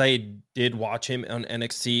because I did watch him on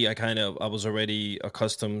NXT, I was already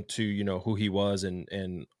accustomed to, you know, who he was and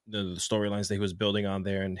the storylines that he was building on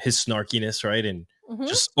there and his snarkiness, right? And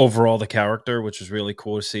just overall the character, which was really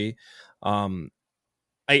cool to see.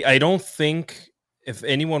 I don't think if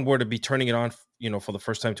anyone were to be turning it on, you know, for the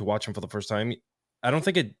first time to watch him for the first time, I don't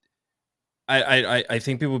think it. I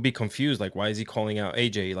think people would be confused. Like, why is he calling out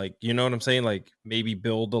AJ? Like, you know what I'm saying? Like, maybe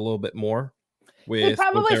build a little bit more. They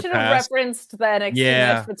probably should have referenced the NXT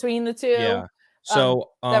match between the two. Yeah. So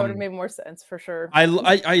that would have made more sense for sure. I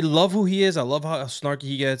love who he is. I love how snarky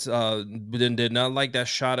he gets. Did not like that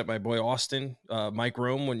shot at my boy Austin, Mike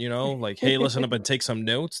Rome, when, you know, like, hey, listen up and take some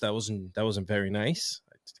notes. That wasn't very nice.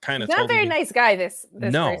 Kind of not very nice guy. This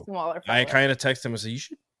no. Grayson Waller I kind of texted him and said, you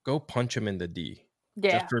should go punch him in the D.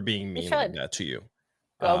 Yeah, just for being mean like that to you.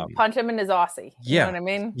 Go punch him in his Aussie. You know what I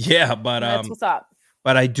mean? Yeah, but that's what's up.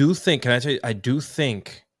 But I do think, can I tell you, I do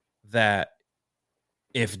think that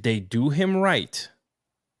if they do him right,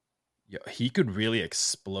 he could really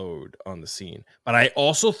explode on the scene. But I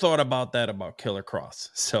also thought about Killer Cross.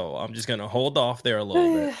 So I'm just going to hold off there a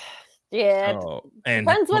little bit. Yeah. And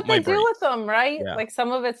depends what they do with them, right? Yeah. Like,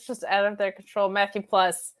 some of it's just out of their control. Matthew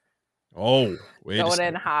Plus. Oh, wait. Going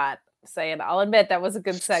in hot. Saying, I'll admit that was a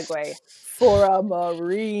good segue for a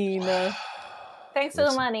Marine. Thanks for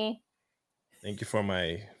the money. Thank you for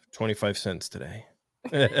my 25 cents today.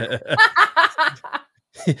 The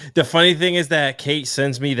funny thing is that Kate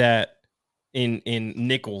sends me that in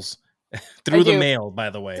nickels through the mail, by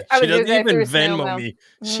the way. She doesn't even Venmo me.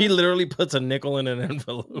 She literally puts a nickel in an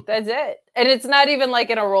envelope. That's it. And it's not even like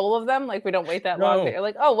in a roll of them. Like, we don't wait that long. You're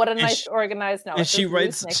like, oh, what a nice organized note. And she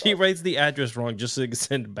writes the address wrong just so you can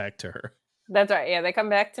send it back to her. That's right. Yeah, they come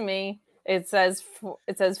back to me. It says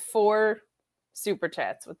 4 super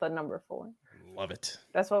chats with the number 4. Love it.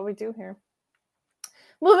 That's what we do here.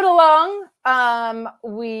 Moving along,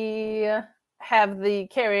 we have the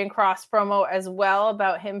Karrion Kross promo as well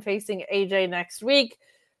about him facing AJ next week.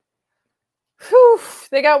 Whew,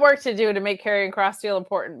 they got work to do to make Karrion Kross feel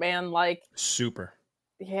important, man. Like, super.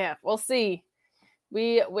 Yeah, we'll see.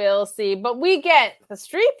 We will see. But we get the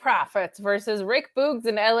Street Profits versus Rick Boogs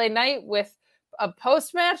and LA Knight with a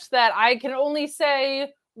post-match that I can only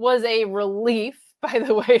say was a relief by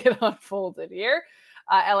the way it unfolded here.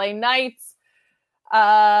 LA Knight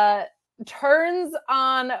turns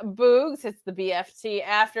on Boogs. It's the BFT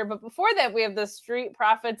after. But before that, we have the Street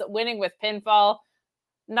Profits winning with pinfall.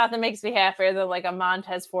 Nothing makes me happier than like a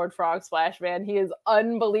Montez Ford frog splash, man. He is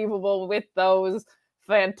unbelievable with those.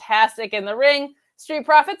 Fantastic in the ring. Street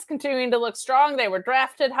Profits continuing to look strong. They were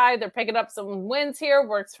drafted high. They're picking up some wins here.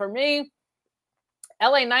 Works for me.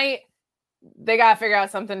 LA Knight, they got to figure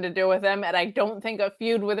out something to do with him. And I don't think a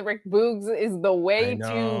feud with Rick Boogs is the way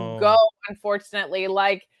to go, unfortunately.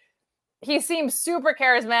 Like, he seems super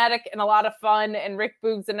charismatic and a lot of fun. And Rick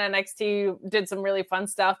Boogs in NXT did some really fun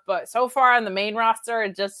stuff. But so far on the main roster,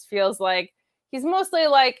 it just feels like he's mostly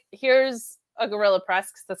like, here's a gorilla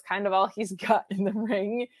press, because that's kind of all he's got in the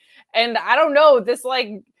ring. And I don't know, this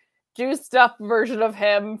like juiced up version of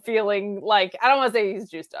him feeling like, I don't want to say he's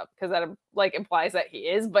juiced up because that like implies that he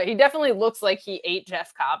is, but he definitely looks like he ate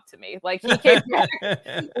Jeff Cobb to me. Like, he came back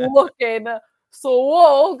looking so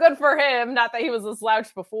whoa, good for him. Not that he was a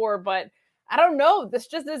slouch before, but I don't know. This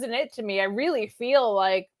just isn't it to me. I really feel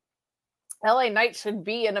like LA Knight should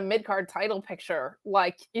be in a mid-card title picture.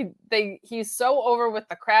 Like, he's so over with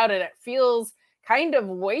the crowd, and it feels kind of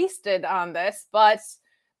wasted on this, but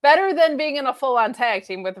better than being in a full-on tag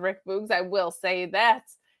team with Rick Boogs. I will say that.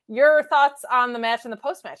 Your thoughts on the match and the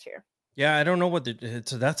post-match here? Yeah, I don't know what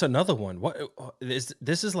so that's another one. This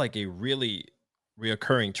is like a really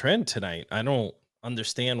reoccurring trend tonight. I don't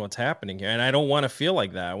understand what's happening here. And I don't want to feel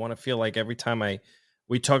like that. I want to feel like every time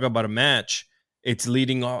we talk about a match, it's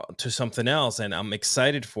leading to something else, and I'm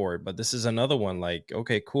excited for it. But this is another one. Like,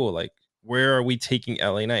 okay, cool. Like, where are we taking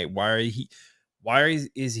LA Knight? Why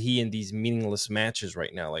is he in these meaningless matches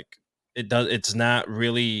right now? Like, it's not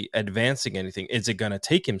really advancing anything. Is it gonna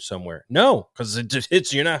take him somewhere? No,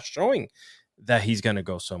 because you're not showing that he's gonna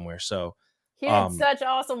go somewhere. So he did such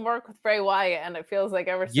awesome work with Bray Wyatt, and it feels like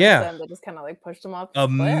ever since then they just kind of like pushed him off.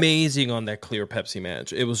 Amazing cliff. On that clear Pepsi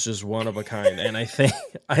match. It was just one of a kind. And I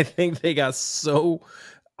think they got so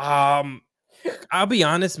I'll be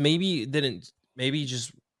honest, maybe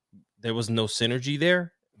just there was no synergy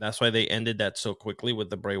there. That's why they ended that so quickly with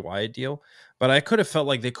the Bray Wyatt deal. But I could have felt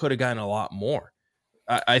like they could have gotten a lot more.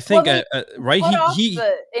 I think right. He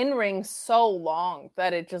the in ring so long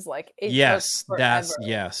that it just like it yes,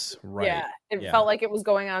 right. Yeah, it felt like it was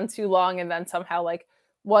going on too long, and then somehow like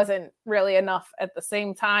wasn't really enough at the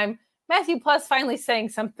same time. Matthew Plus finally saying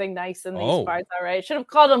something nice in these parts. All right, should have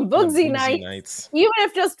called them Boogsy Nights, even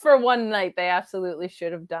if just for one night. They absolutely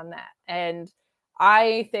should have done that, and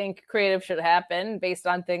I think creative should happen based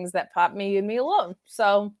on things that pop me and me alone.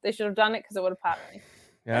 So they should have done it because it would have popped me.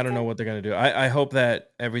 Yeah, I don't know what they're going to do. I hope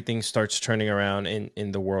that everything starts turning around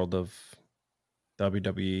in the world of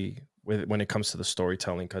WWE when it comes to the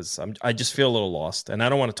storytelling, because I just feel a little lost, and I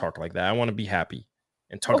don't want to talk like that. I want to be happy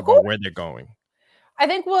and talk about where they're going. I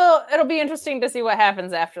think it'll be interesting to see what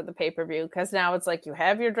happens after the pay-per-view, because now it's like you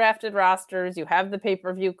have your drafted rosters, you have the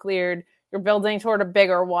pay-per-view cleared, you're building toward a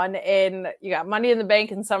bigger one, and you got Money in the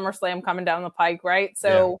Bank and SummerSlam coming down the pike, right?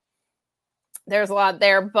 So there's a lot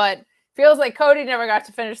there, but feels like Cody never got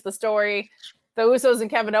to finish the story. The Usos and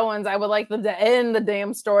Kevin Owens, I would like them to end the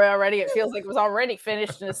damn story already. It feels like it was already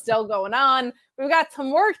finished and it's still going on. We've got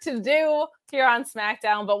some work to do here on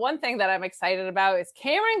SmackDown, but one thing that I'm excited about is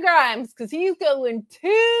Cameron Grimes, because he's going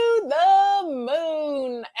to the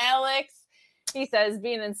moon, Alex. He says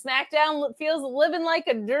being in SmackDown feels living like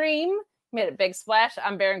a dream. Made a big splash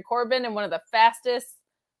on Baron Corbin in one of the fastest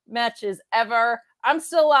matches ever. I'm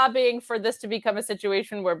still lobbying for this to become a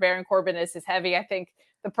situation where Baron Corbin is his heavy. I think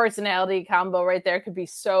the personality combo right there could be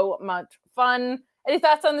so much fun. Any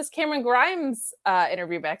thoughts on this Cameron Grimes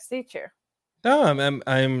interview backstage here? No,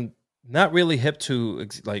 I'm not really hip to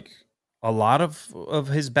like a lot of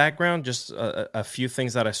his background. Just a few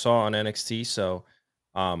things that I saw on NXT. So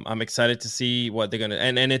I'm excited to see what they're gonna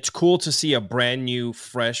and it's cool to see a brand new,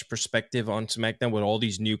 fresh perspective on SmackDown with all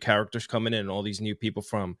these new characters coming in and all these new people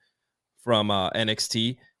from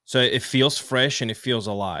NXT. So it feels fresh and it feels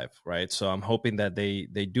alive, right? So I'm hoping that they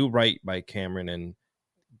do right by Cameron, and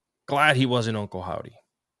glad he wasn't Uncle Howdy.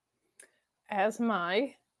 As am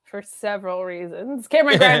I, for several reasons.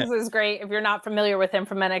 Cameron Grimes is great. If you're not familiar with him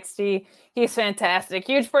from NXT, he's fantastic.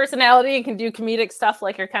 Huge personality and can do comedic stuff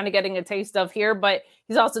like you're kind of getting a taste of here, but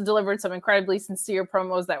he's also delivered some incredibly sincere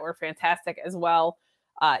promos that were fantastic as well.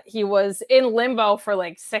 He was in limbo for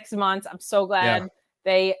like 6 months. I'm so glad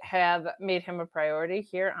they have made him a priority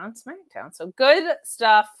here on SmackDown. So good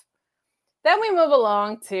stuff. Then we move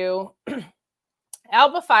along to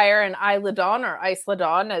Alba Fire and Isla Dawn, or Isla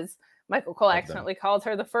Dawn, as Michael Cole accidentally called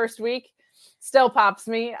her the first week. Still pops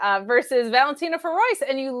me. Versus Valentina Feroz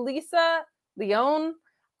and Yulisa Leon,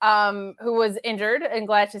 who was injured, and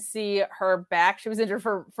glad to see her back. She was injured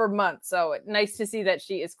for months, so nice to see that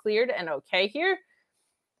she is cleared and okay here.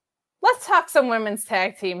 Let's talk some women's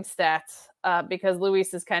tag team stats. Because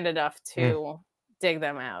Luis is kind enough to dig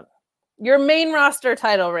them out. Your main roster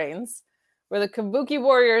title reigns were the Kabuki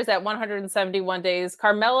Warriors at 171 days,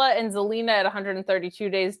 Carmella and Zelina at 132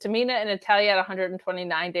 days, Tamina and Natalya at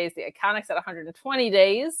 129 days, the Iconics at 120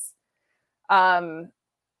 days, Damage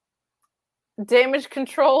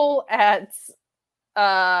Control at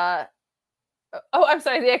the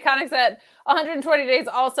Iconics at 120 days,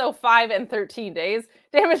 also 5 and 13 days.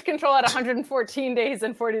 Damage Control at 114 days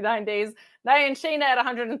and 49 days. Nia and Shayna at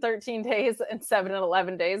 113 days and 7 and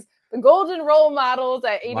 11 days. The Golden Role Models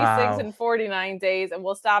at 86 and 49 days. And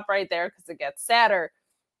we'll stop right there because it gets sadder.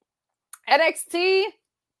 NXT,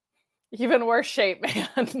 even worse shape,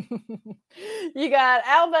 man. You got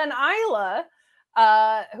Alba and Isla,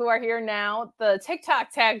 who are here now. The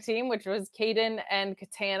TikTok tag team, which was Kaden and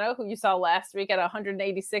Katana, who you saw last week at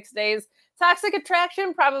 186 days. Toxic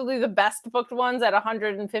Attraction, probably the best booked ones at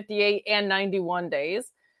 158 and 91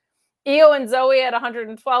 days. Io and Zoe at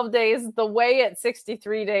 112 days. The Way at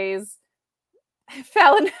 63 days.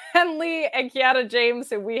 Fallon Henley and Kiana James,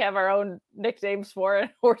 who we have our own nicknames for, and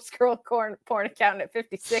Horse Girl Porn Account at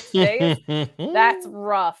 56 days. That's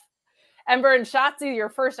rough. Ember and Shotzi, your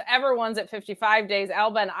first ever ones at 55 days.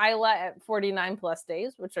 Alba and Isla at 49 plus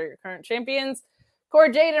days, which are your current champions.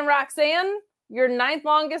 Cora Jade and Roxanne, your 9th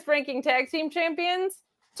longest ranking tag team champions,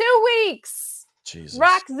 2 weeks. Jesus.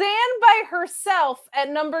 Roxanne by herself at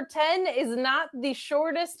number 10 is not the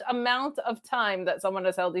shortest amount of time that someone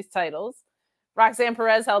has held these titles. Roxanne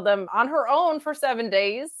Perez held them on her own for 7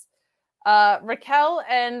 days. Raquel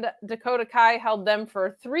and Dakota Kai held them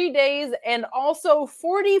for 3 days and also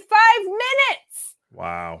 45 minutes.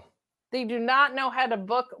 Wow. They do not know how to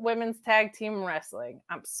book women's tag team wrestling.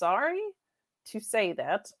 I'm sorry to say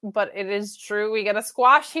that, but it is true. We get a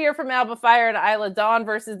squash here from Alba Fire and Isla Dawn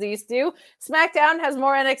versus these two. SmackDown has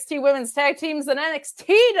more NXT women's tag teams than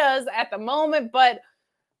NXT does at the moment, but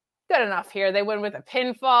good enough here. They win with a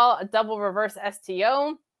pinfall, a double reverse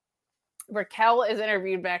STO. Raquel is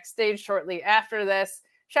interviewed backstage shortly after this,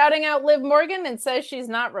 shouting out Liv Morgan and says she's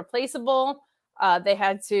not replaceable. They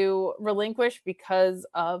had to relinquish because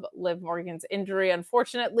of Liv Morgan's injury,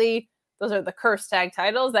 unfortunately. Those are the cursed tag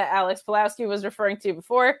titles that Alex Pulaski was referring to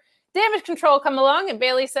before. Damage Control come along, and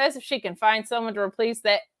Bayley says if she can find someone to replace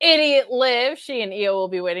that idiot Liv, she and Io will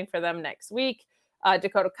be waiting for them next week.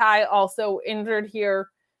 Dakota Kai also injured here.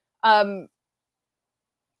 Merge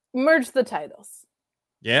the titles.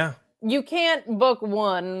 Yeah. You can't book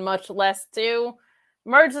one, much less two.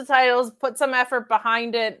 Merge the titles, put some effort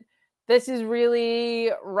behind it. This is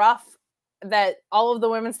really rough that all of the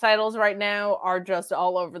women's titles right now are just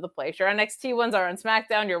all over the place. Your NXT ones are on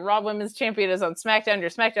SmackDown. Your Raw Women's Champion is on SmackDown. Your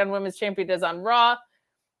SmackDown Women's Champion is on Raw.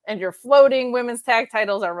 And your floating women's tag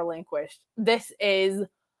titles are relinquished. This is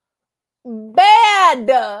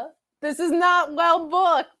bad. This is not well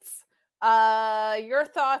booked. Your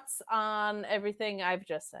thoughts on everything I've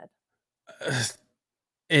just said?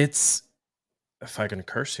 It's, if I can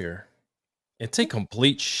curse here, it's a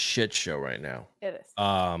complete shit show right now. It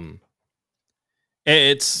is.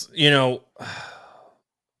 It's, you know,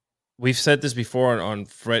 we've said this before on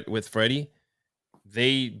Fred with Freddie.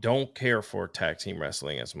 They don't care for tag team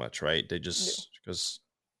wrestling as much, right? They just, because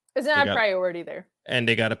it's not a priority there. And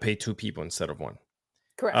they got to pay 2 people instead of 1.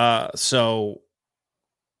 Correct. So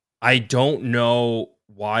I don't know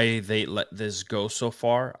why they let this go so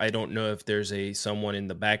far. I don't know if there's someone in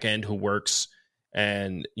the back end who works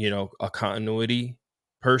and, you know, a continuity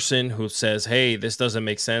person who says, hey, this doesn't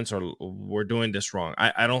make sense or we're doing this wrong.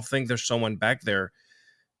 I don't think there's someone back there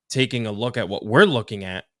taking a look at what we're looking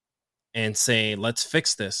at and saying, let's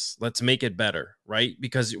fix this. Let's make it better, right?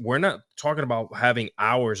 Because we're not talking about having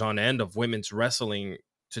hours on end of women's wrestling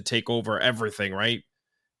to take over everything, right?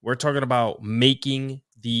 We're talking about making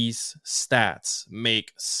these stats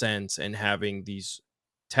make sense and having these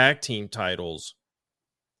tag team titles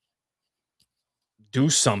do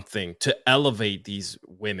something to elevate these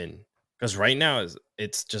women. Because right now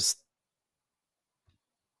it's just,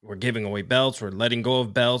 we're giving away belts, we're letting go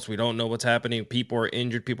of belts, we don't know what's happening, people are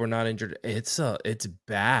injured, people are not injured. It's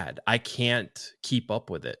bad. I can't keep up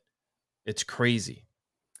with it. It's crazy.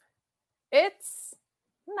 It's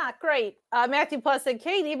not great. Matthew Plus said,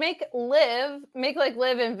 Katie, make like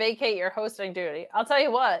Liv and vacate your hosting duty. I'll tell you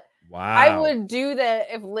what. Wow. I would do that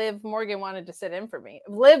if Liv Morgan wanted to sit in for me.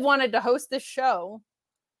 If Liv wanted to host this show,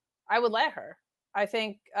 I would let her. I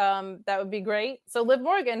think that would be great. So Liv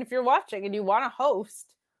Morgan, if you're watching and you want to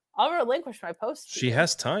host, I'll relinquish my post. She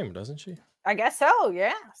has time, doesn't she? I guess so,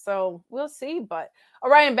 yeah. So we'll see. But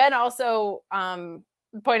Orion Ben also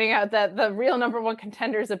pointing out that the real number 1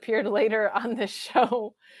 contenders appeared later on this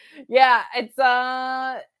show. Yeah, it's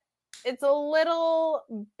a little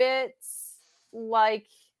bit like,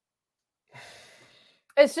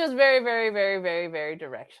 it's just very, very, very, very, very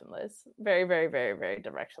directionless. Very, very, very, very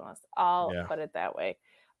directionless. I'll put it that way.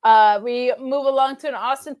 We move along to an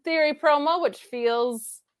Austin Theory promo, which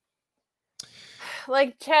feels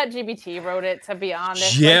like ChatGPT wrote it, to be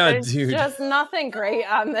honest. Yeah, like, there's dude. Just nothing great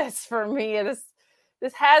on this for me.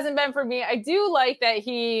 This hasn't been for me. I do like that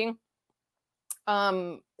he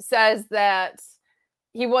says that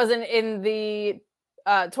he wasn't in the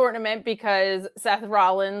tournament because Seth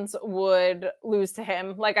Rollins would lose to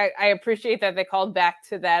him. Like, I appreciate that they called back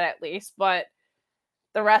to that at least, but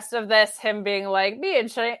the rest of this, him being like, me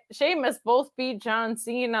and Sheamus both beat John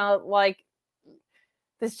Cena, like,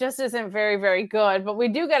 this just isn't very, very good. But we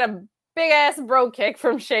do get a big ass bro kick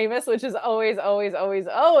from Sheamus, which is always, always, always,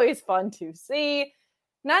 always fun to see.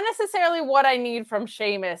 Not necessarily what I need from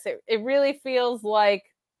Sheamus. It really feels like,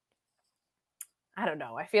 I don't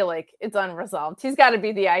know. I feel like it's unresolved. He's got to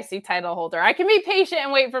be the IC title holder. I can be patient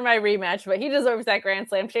and wait for my rematch, but he deserves that Grand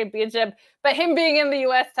Slam championship. But him being in the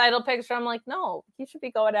U.S. title picture, I'm like, no, he should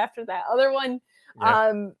be going after that other one.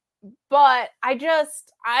 Yeah. But I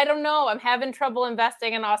don't know. I'm having trouble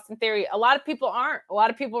investing in Austin Theory. A lot of people aren't. A lot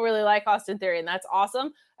of people really like Austin Theory, and that's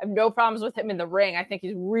awesome. I have no problems with him in the ring. I think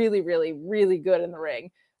he's really, really, really good in the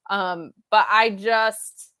ring. But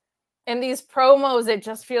in these promos, it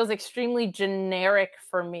just feels extremely generic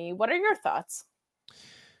for me. What are your thoughts?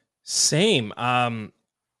 Same.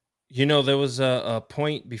 There was a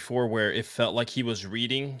point before where it felt like he was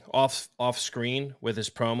reading off screen with his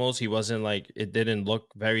promos. He wasn't it didn't look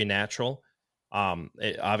very natural.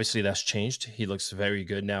 Obviously that's changed. He looks very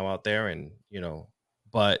good now out there, and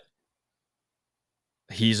but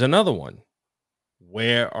he's another one.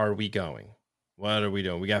 Where are we going? What are we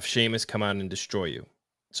doing? We got Sheamus come out and destroy you.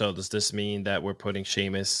 So does this mean that we're putting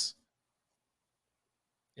Sheamus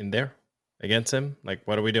in there against him?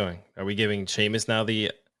 What are we doing? Are we giving Sheamus now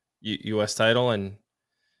the U.S. title and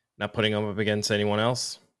not putting him up against anyone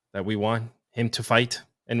else that we want him to fight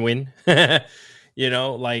and win? I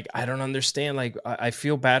don't understand. I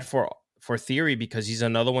feel bad for Theory, because he's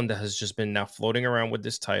another one that has just been now floating around with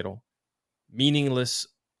this title. Meaningless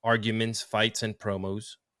arguments, fights, and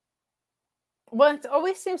promos. Well, it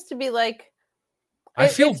always seems to be I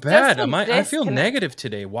feel bad. I feel negative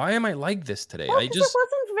today. Why am I like this today? Well, it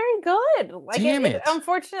wasn't very good. Damn it.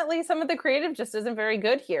 Unfortunately, some of the creative just isn't very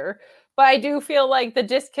good here. But I do feel like the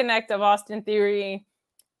disconnect of Austin Theory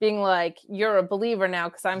being you're a believer now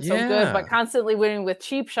because I'm so good, but constantly winning with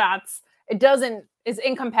cheap shots, is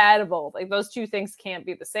incompatible. Those two things can't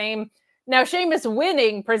be the same. Now, Sheamus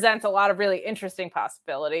winning presents a lot of really interesting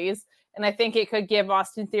possibilities. And I think it could give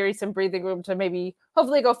Austin Theory some breathing room to maybe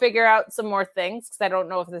hopefully go figure out some more things, because I don't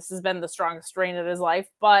know if this has been the strongest reign of his life.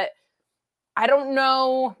 But I don't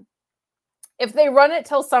know if they run it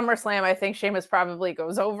till SummerSlam. I think Sheamus probably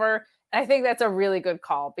goes over. And I think that's a really good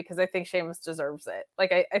call, because I think Sheamus deserves it.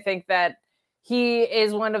 I think that he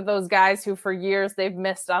is one of those guys who for years they've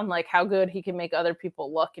missed on how good he can make other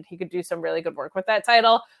people look, and he could do some really good work with that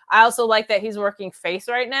title. I also like that he's working face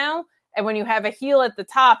right now. And when you have a heel at the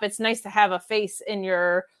top, it's nice to have a face in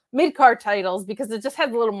your mid-card titles, because it just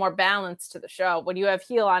has a little more balance to the show. When you have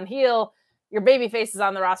heel on heel, your baby faces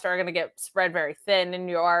on the roster are going to get spread very thin, and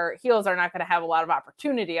your heels are not going to have a lot of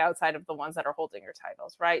opportunity outside of the ones that are holding your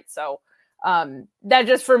titles, right? So that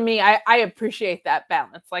just, for me, I appreciate that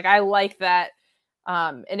balance. I like that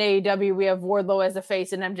in AEW we have Wardlow as a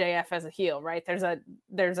face and MJF as a heel, right?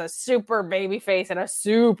 There's a super baby face and a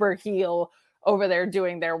super heel over there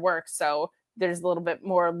doing their work. So there's a little bit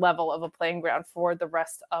more level of a playing ground for the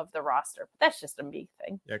rest of the roster. But that's just a me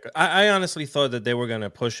thing. Yeah, I honestly thought that they were going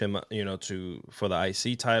to push him, for the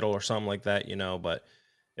IC title or something like that, but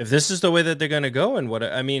if this is the way that they're going to go,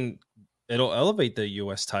 and it'll elevate the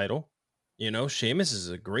US title. Sheamus is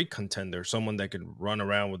a great contender, someone that can run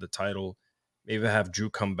around with the title, maybe have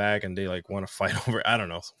Drew come back and they want to fight over, I don't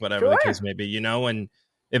know, whatever the case may be, and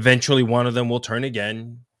eventually one of them will turn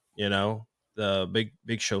again, the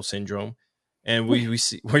big show syndrome, and we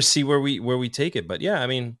see where we take it. But yeah,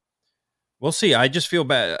 we'll see. I just feel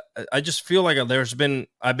bad. I just feel like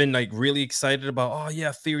I've been really excited about, oh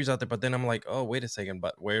yeah, Theory's out there, but then I'm like, oh wait a second,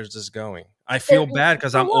 but where's this going? I feel bad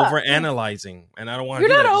because I'm over analyzing, and I don't want to.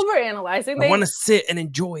 You're not over analyzing. I want to sit and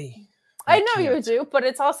enjoy. I know you do, but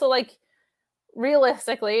it's also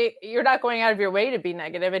realistically, you're not going out of your way to be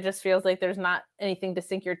negative. It just feels like there's not anything to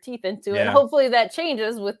sink your teeth into. Yeah. And hopefully that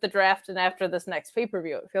changes with the draft and after this next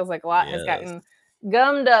pay-per-view. It feels like a lot has gotten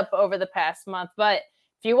gummed up over the past month. But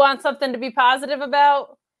if you want something to be positive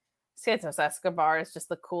about, Santos Escobar is just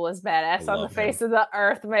the coolest badass on the face of the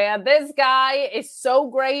earth, man. This guy is so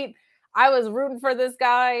great. I was rooting for this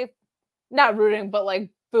guy. Not rooting, but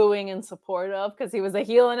booing in support of, because he was a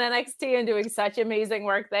heel in NXT and doing such amazing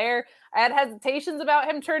work there. I had hesitations about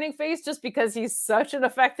him turning face just because he's such an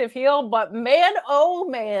effective heel, but man, oh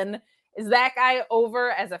man, is that guy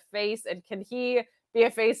over as a face, and can he be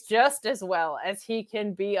a face just as well as he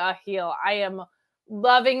can be a heel? I am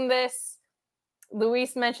loving this.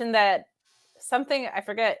 Luis mentioned that something, I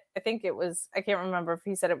forget, I can't remember if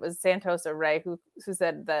he said it was Santos or Ray who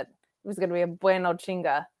said that it was going to be a bueno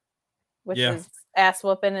chinga, which is ass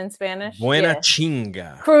whooping in Spanish. Buena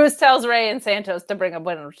chinga. Cruz tells Ray and Santos to bring a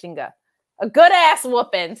bueno chinga. A good ass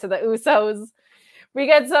whooping to the Usos. We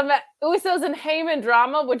get some Usos and Heyman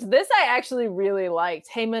drama, which this I actually really liked.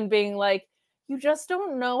 Heyman being you just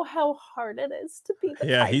don't know how hard it is to be the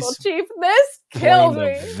tribal chief. This killed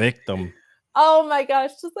me. Victim. Oh my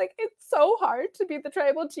gosh. Just it's so hard to be the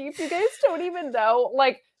tribal chief. You guys don't even know.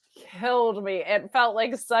 Killed me. It felt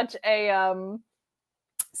like such a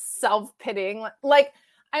self-pitying.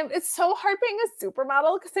 It's so hard being a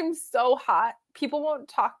supermodel because I'm so hot. People won't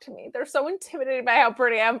talk to me. They're so intimidated by how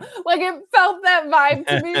pretty I am. Like, it felt that vibe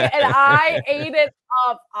to me, and I ate it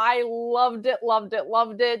up. I loved it, loved it,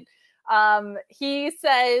 loved it. He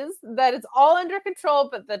says that it's all under control,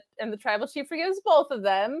 but the tribal chief forgives both of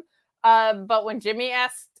them. But when Jimmy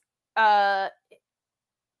asks,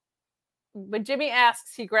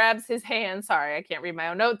 he grabs his hand. Sorry, I can't read my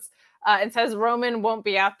own notes. And says Roman won't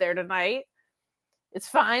be out there tonight. It's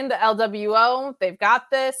fine. The LWO, they've got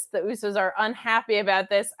this. The Usos are unhappy about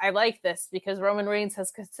this. I like this because Roman Reigns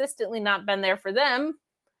has consistently not been there for them.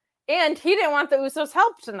 And he didn't want the Usos'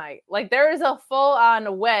 help tonight. Like, there is a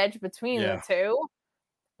full-on wedge between the two.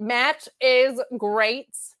 Match is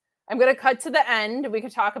great. I'm going to cut to the end. We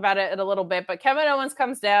can talk about it in a little bit. But Kevin Owens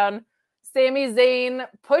comes down. Sami Zayn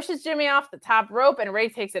pushes Jimmy off the top rope, and Ray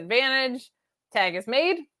takes advantage. Tag is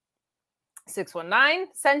made. 619.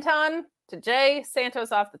 Senton to Jay.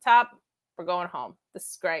 Santos off the top. We're going home. This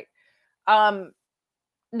is great. Now,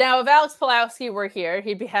 if Alex Pulowski were here,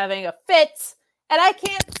 he'd be having a fit. And I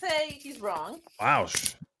can't say he's wrong. Wow.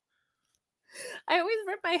 I always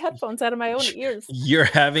rip my headphones out of my own ears. You're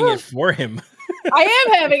having it for him. I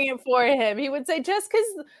am having it for him. He would say, just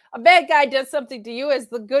because a bad guy does something to you as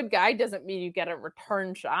the good guy doesn't mean you get a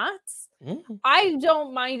return shot. Mm-hmm. I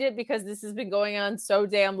don't mind it because this has been going on so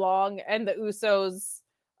damn long. And the Usos,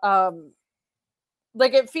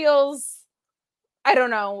 like, it feels, I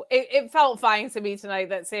don't know. It felt fine to me tonight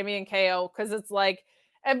that Sami and KO, because it's like,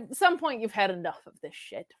 at some point you've had enough of this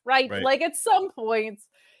shit, right? Like, at some point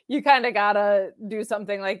you kind of gotta do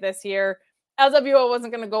something like this here. LWO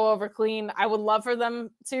wasn't going to go over clean. I would love for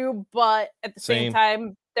them to, but at the same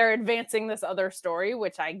time, they're advancing this other story,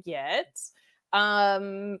 which I get.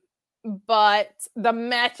 But the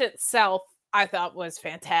match itself, I thought was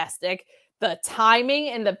fantastic. The timing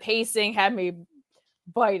and the pacing had me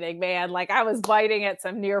biting, man. Like, I was biting at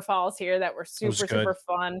some near falls here that were super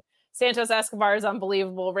fun. Santos Escobar is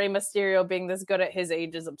unbelievable. Rey Mysterio being this good at his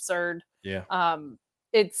age is absurd. Yeah.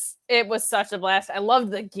 It was such a blast. I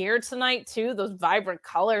loved the gear tonight too. Those vibrant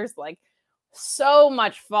colors, like, so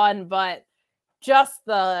much fun, but just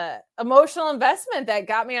the emotional investment that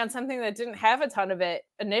got me on something that didn't have a ton of it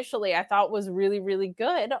initially, I thought was really, really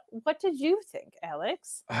good. What did you think,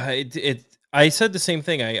 Alex? I said the same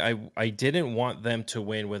thing. I didn't want them to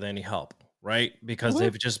win with any help, right? Because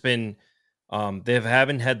they've just been, they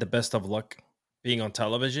haven't had the best of luck being on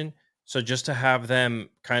television. So just to have them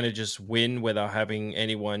kind of just win without having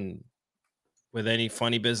anyone with any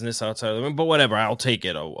funny business outside of the win, but whatever, I'll take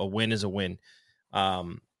it. A win is a win.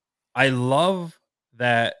 I love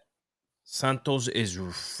that Santos is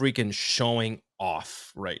freaking showing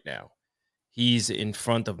off right now. He's in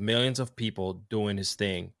front of millions of people doing his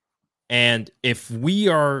thing. And if we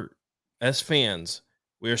are, as fans,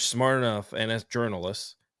 we are smart enough, and as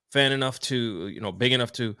journalists, fan enough to, big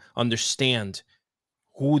enough to understand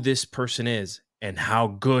who this person is and how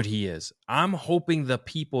good he is. I'm hoping the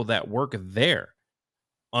people that work there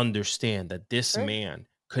understand that this man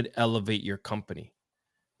could elevate your company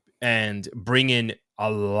and bring in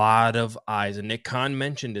a lot of eyes. And Nick Khan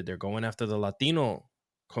mentioned it. They're going after the Latino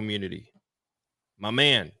community. My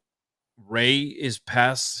man, Ray is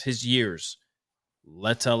past his years.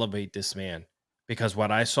 Let's elevate this man, because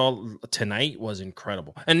what I saw tonight was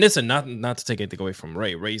incredible. And listen, not to take anything away from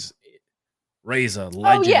Ray. Ray's a legend.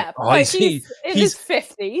 Oh, yeah. He's in his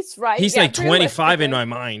 50s, right? He's like 25 in my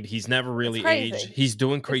mind. He's never really aged. He's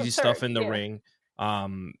doing crazy stuff in the ring.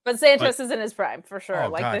 But Santos is in his prime for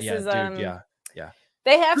sure.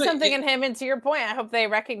 They have something in him, and to your point, I hope they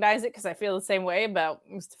recognize it, because I feel the same way about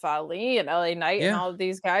Mustafa Ali and LA Knight and all of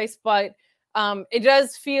these guys. But it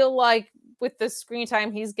does feel like with the screen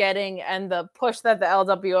time he's getting and the push that the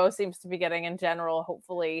LWO seems to be getting in general,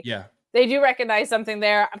 hopefully they do recognize something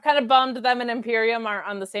there. I'm kind of bummed them and Imperium are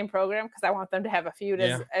on the same program, because I want them to have a feud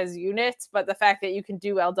as units. But the fact that you can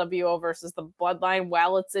do LWO versus the Bloodline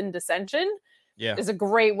while it's in dissension is a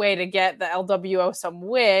great way to get the LWO some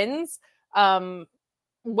wins.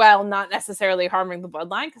 While not necessarily harming the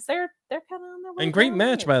Bloodline, because they're kind of on their way. And great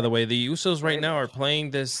match, by the way. The Usos right now are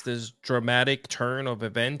playing this dramatic turn of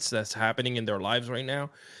events that's happening in their lives right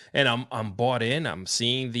now, and I'm bought in. I'm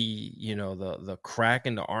seeing the crack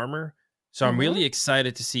in the armor, so I'm really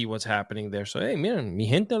excited to see what's happening there. So hey, man, mi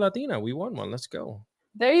gente latina, we won one. Let's go.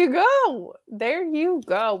 There you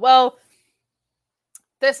go. Well,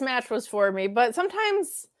 this match was for me, but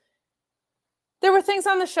sometimes there were things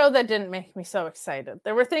on the show that didn't make me so excited.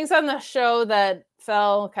 There were things on the show that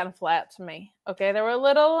fell kind of flat to me. Okay, they were a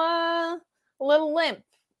little limp.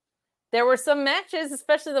 There were some matches,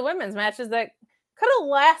 especially the women's matches, that could have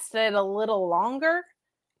lasted a little longer.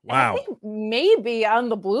 Wow. I think maybe on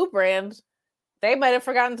the blue brand, they might have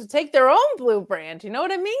forgotten to take their own blue brand. You know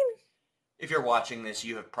what I mean? If you're watching this,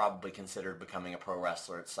 you have probably considered becoming a pro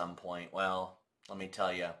wrestler at some point. Well, let me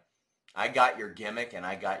tell you, I got your gimmick and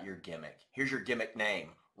I got your gimmick. Here's your gimmick name.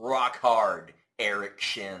 Rock Hard Eric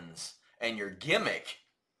Shins. And your gimmick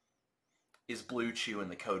is Blue Chew and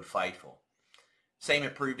the code FIGHTFUL. Same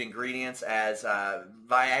improved ingredients as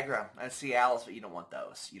Viagra and Cialis, but you don't want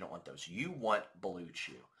those. You don't want those. You want Blue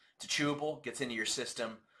Chew. It's chewable, gets into your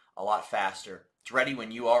system a lot faster. It's ready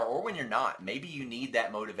when you are or when you're not. Maybe you need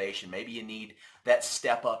that motivation. Maybe you need that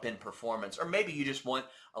step up in performance. Or maybe you just want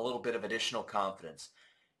a little bit of additional confidence.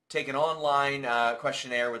 Take an online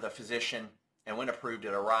questionnaire with a physician, and when approved,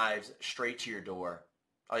 it arrives straight to your door.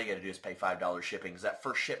 All you got to do is pay $5 shipping, because that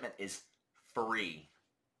first shipment is free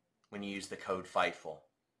when you use the code FIGHTFUL.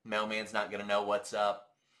 Mailman's not going to know what's up.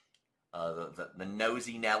 The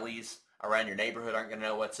nosy Nellies around your neighborhood aren't going to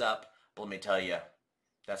know what's up. But let me tell you,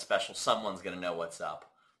 that special someone's going to know what's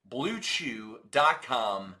up.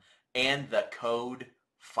 BlueChew.com and the code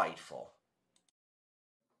FIGHTFUL.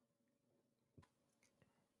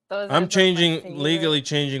 I'm legally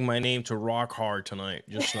changing my name to Rock Hard tonight.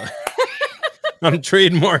 Just like I'm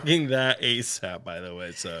trademarking that ASAP, by the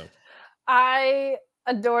way. So I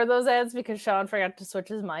adore those ads because Sean forgot to switch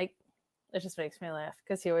his mic. It just makes me laugh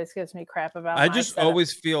because he always gives me crap about I just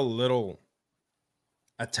always feel a little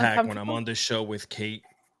attacked when I'm on this show with Kate.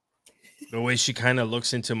 The way she kind of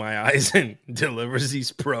looks into my eyes and delivers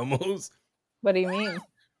these promos. What do you mean?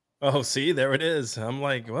 Oh, see, there it is. I'm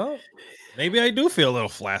like, well, maybe I do feel a little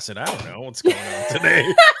flaccid. I don't know what's going on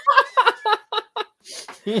today.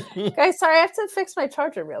 Guys, sorry, I have to fix my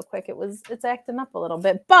charger real quick. It's acting up a little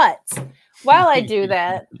bit. But while I do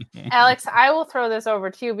that, Alex, I will throw this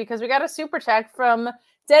over to you because we got a super chat from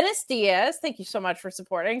Dennis Diaz. Thank you so much for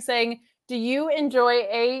supporting, saying, do you enjoy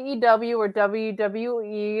AEW or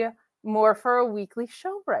WWE more for a weekly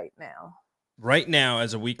show right now? Right now,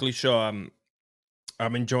 as a weekly show, I'm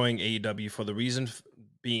enjoying AEW for the reason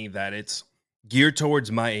being that it's geared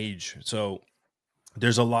towards my age. So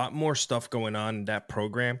there's a lot more stuff going on in that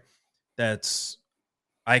program that's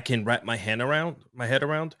I can wrap my head around.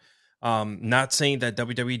 Not saying that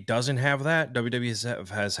WWE doesn't have that. WWE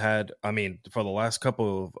has had, I mean, for the last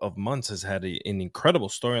couple of months has had an incredible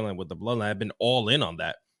storyline with the Bloodline. I've been all in on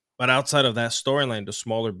that. But outside of that storyline, the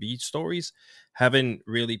smaller beat stories haven't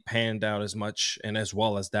really panned out as much and as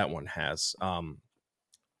well as that one has.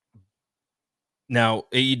 Now,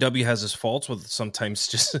 AEW has its faults with sometimes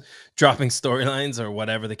just dropping storylines or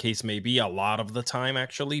whatever the case may be, a lot of the time,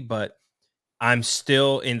 actually. But I'm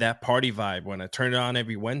still in that party vibe. When I turn it on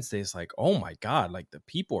every Wednesday, it's like, oh, my God, like the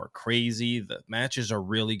people are crazy. The matches are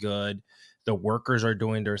really good. The workers are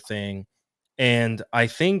doing their thing. And I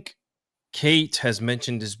think Kate has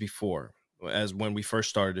mentioned this before, as when we first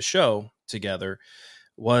started the show together,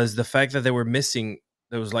 was the fact that they were missing.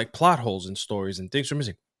 There was like plot holes in stories and things were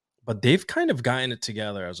missing. But they've kind of gotten it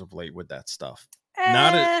together as of late with that stuff.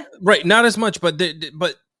 Not as much, but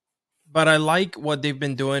I like what they've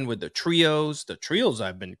been doing with the trios. The trios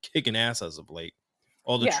have been kicking ass as of late.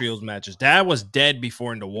 All the trios matches. That was dead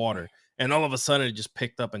before in the water, and all of a sudden it just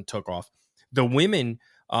picked up and took off. The women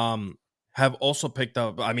have also picked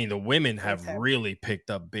up. I mean, the women have really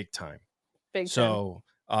picked up big time. So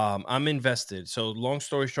I'm invested. So long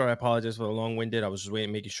story short, I apologize for the long-winded. I was just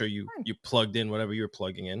waiting, making sure you plugged in whatever you were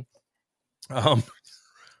plugging in.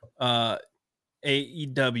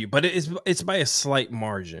 AEW, but it's by a slight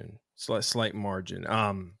margin. Slight margin.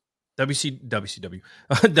 WCW.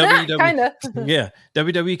 WWE. Kinda. Yeah.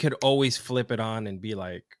 WWE could always flip it on and be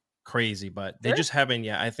like crazy, but they just haven't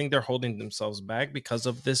yet. I think they're holding themselves back because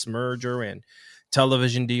of this merger and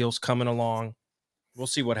television deals coming along. We'll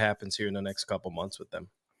see what happens here in the next couple months with them.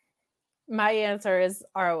 My answer is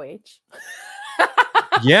ROH.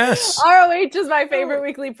 Yes. ROH is my favorite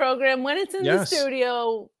weekly program when it's in the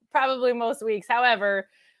studio, probably most weeks. However,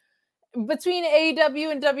 between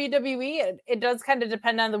AEW and WWE, it does kind of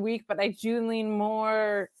depend on the week, but I do lean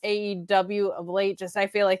more AEW of late. Just I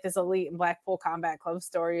feel like this Elite and Blackpool Combat Club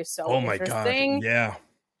story is so interesting. God. Yeah.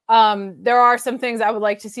 There are some things I would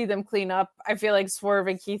like to see them clean up. I feel like Swerve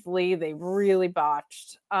and Keith Lee, they really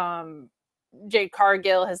botched. Jade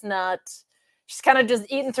Cargill has not. She's kind of just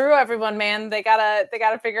eating through everyone, man. They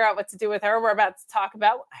gotta figure out what to do with her. We're about to talk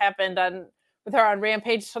about what happened with her on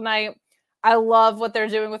Rampage tonight. I love what they're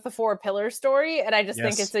doing with the 4 pillar story, and I just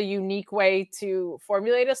think it's a unique way to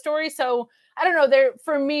formulate a story. So I don't know. There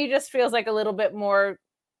for me, just feels like a little bit more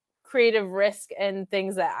creative risk and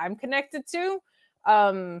things that I'm connected to.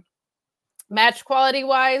 Match quality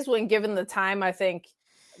wise, when given the time, I think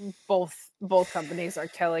both companies are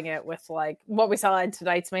killing it with like what we saw in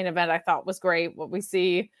tonight's main event. I thought was great. What we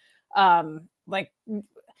see, like,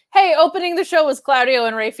 hey, opening the show was Claudio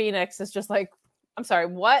and Rey Fenix. Is just like, I'm sorry,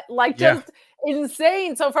 what? Like, just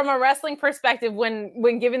insane. So from a wrestling perspective,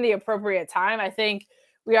 when given the appropriate time, I think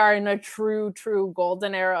we are in a true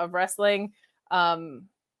golden era of wrestling.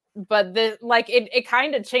 But it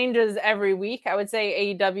kind of changes every week. I would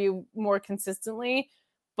say AEW more consistently,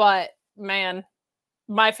 but man,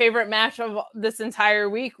 my favorite match of this entire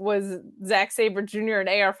week was Zack Sabre Jr. and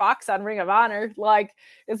AR Fox on Ring of Honor. Like,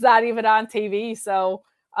 it's not even on TV. So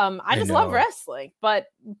I just love wrestling. But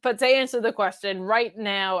to answer the question, right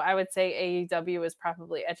now, I would say AEW is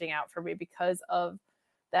probably edging out for me because of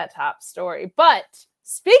that top story. But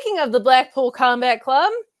speaking of the Blackpool Combat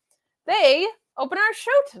Club, they open our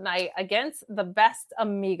show tonight against the Best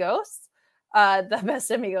Amigos. The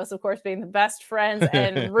Best Amigos, of course, being the best friends,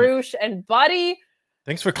 and Roosh and Buddy.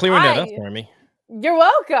 Thanks for clearing that up for me. You're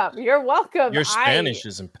welcome. You're welcome. Your Spanish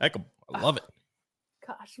is impeccable. I love it.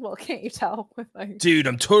 Gosh, well, can't you tell? Dude,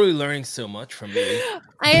 I'm totally learning so much from you.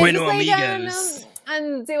 Bueno amigos.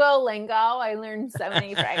 On Duolingo, I learned so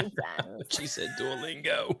many phrases. She said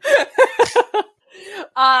Duolingo.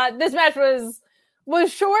 This match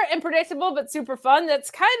was short and predictable, but super fun. That's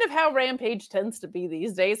kind of how Rampage tends to be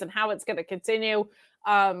these days and how it's going to continue.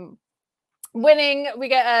 Winning, we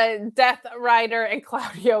get a Death Rider and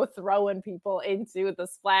Claudio throwing people into the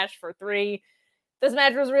splash for 3. This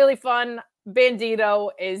match was really fun. Bandito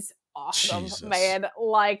is awesome, man.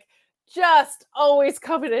 Like, just always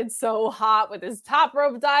coming in so hot with his top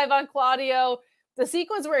rope dive on Claudio. The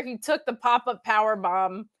sequence where he took the pop-up power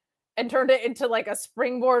bomb and turned it into like a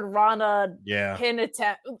springboard Rana pin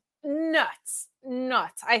attempt. Nuts.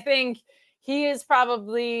 I think he is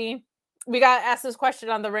probably... We got asked this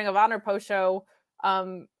question on the Ring of Honor post show.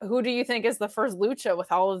 Who do you think is the first lucha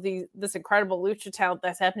with all of this incredible lucha talent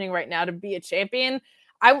that's happening right now to be a champion?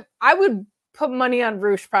 I would put money on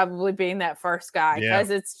Roosh probably being that first guy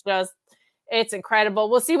because it's incredible.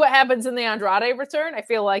 We'll see what happens in the Andrade return. I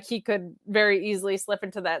feel like he could very easily slip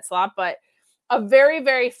into that slot, but a very,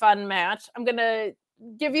 very fun match. I'm going to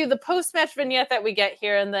give you the post-match vignette that we get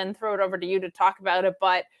here and then throw it over to you to talk about it.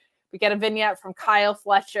 But we get a vignette from Kyle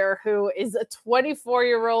Fletcher, who is a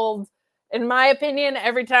 24-year-old, in my opinion,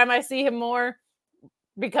 every time I see him more,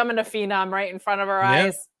 becoming a phenom right in front of our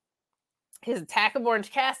eyes. His attack of Orange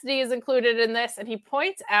Cassidy is included in this, and he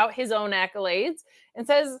points out his own accolades and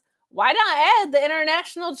says, why not add the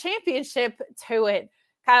International Championship to it?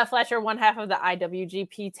 Kyle Fletcher, one half of the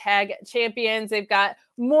IWGP Tag Champions. They've got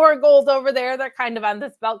more gold over there. They're kind of on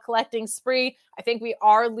this belt collecting spree. I think we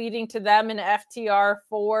are leading to them in FTR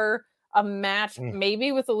for a match,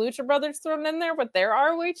 maybe with the Lucha Brothers thrown in there with their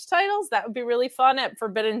ROH titles. That would be really fun at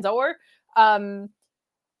Forbidden Door. Kyle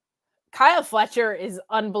Fletcher is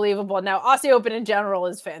unbelievable. Now, Aussie Open in general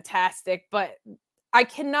is fantastic, but I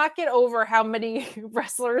cannot get over how many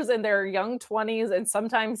wrestlers in their young 20s and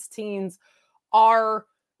sometimes teens are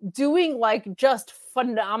doing like just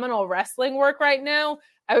phenomenal wrestling work right now.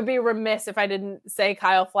 I would be remiss if I didn't say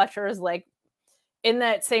Kyle Fletcher is like in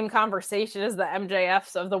that same conversation as the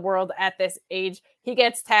MJFs of the world at this age. He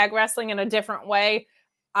gets tag wrestling in a different way.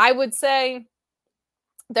 I would say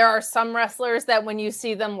there are some wrestlers that when you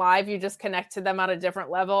see them live, you just connect to them on a different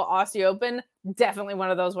level. Aussie Open, definitely one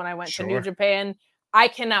of those when I went to New Japan. I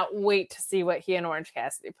cannot wait to see what he and Orange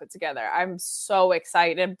Cassidy put together. I'm so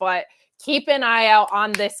excited, but keep an eye out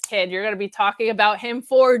on this kid. You're going to be talking about him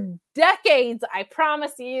for decades. I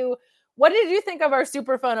promise you. What did you think of our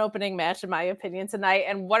super fun opening match, in my opinion, tonight?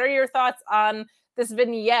 And what are your thoughts on this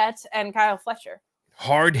vignette and Kyle Fletcher?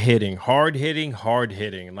 Hard hitting.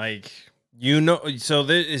 Like, you know, so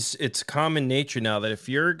it's common nature now that if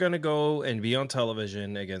you're going to go and be on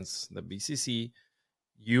television against the BCC,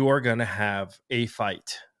 you are going to have a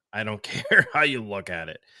fight. I don't care how you look at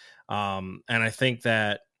it. And I think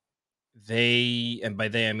that and by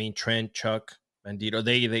they I mean Trent, Chuck, Bandito,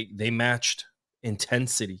 they matched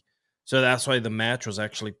intensity. So that's why the match was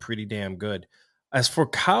actually pretty damn good. As for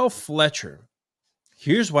Kyle Fletcher,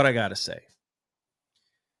 here's what I got to say.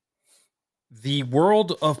 The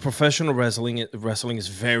world of professional wrestling is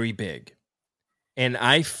very big. And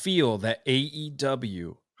I feel that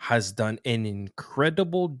AEW has done an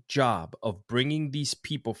incredible job of bringing these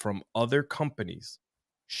people from other companies,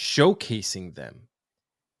 showcasing them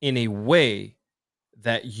in a way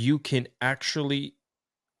that you can actually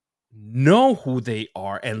know who they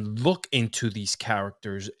are and look into these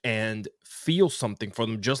characters and feel something for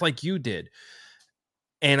them, just like you did.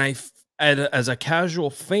 And as a casual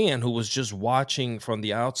fan who was just watching from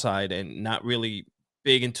the outside and not really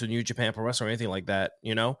big into New Japan Pro Wrestling or anything like that,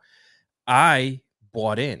 I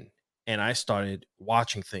bought in and I started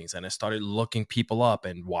watching things and I started looking people up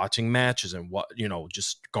and watching matches and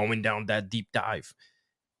just going down that deep dive.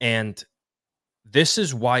 And this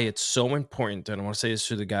is why it's so important. And I want to say this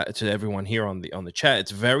to everyone here on the chat.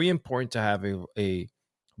 It's very important to have a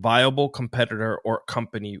viable competitor or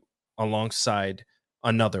company alongside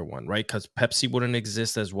another one, right? Because Pepsi wouldn't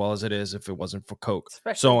exist as well as it is if it wasn't for Coke.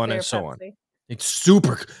 Especially so on and so on. It's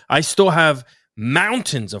super. I still have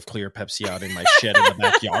mountains of clear Pepsi out in my shed in the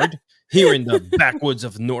backyard here in the backwoods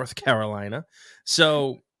of North Carolina.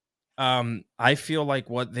 So I feel like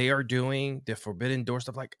what they are doing, the Forbidden Door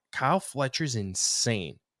stuff, like Kyle Fletcher's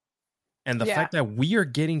insane. And the fact that we are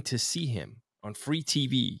getting to see him on free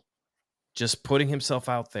TV, just putting himself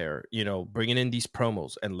out there, bringing in these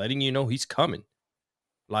promos and letting you know he's coming.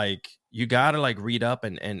 Like, you got to read up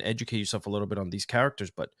and educate yourself a little bit on these characters,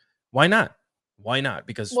 but why not? Why not?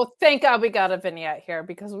 Because thank God we got a vignette here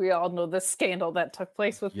because we all know the scandal that took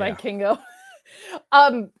place with Vikingo.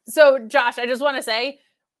 So Josh, I just want to say,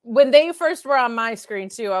 when they first were on my screen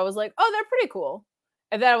too, I was like, oh, they're pretty cool.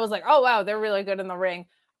 And then I was like, oh wow, they're really good in the ring.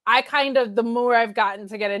 I the more I've gotten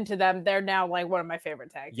to get into them, they're now one of my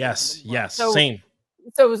favorite tags. Yes, same.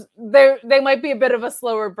 So they might be a bit of a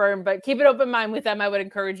slower burn, but keep an open mind with them. I would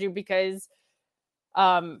encourage you because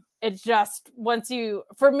it's just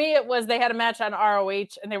for me, it was they had a match on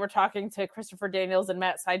ROH and they were talking to Christopher Daniels and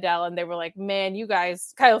Matt Sydal and they were like, man, you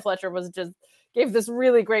guys, Kyle Fletcher gave this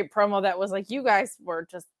really great promo that was like, you guys were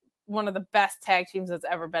just one of the best tag teams that's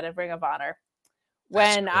ever been in Ring of Honor.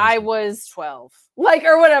 When I was 12,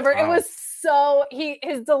 or whatever. Wow. It was so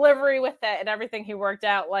his delivery with it and everything he worked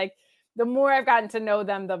out. The more I've gotten to know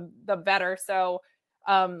them, the better. So,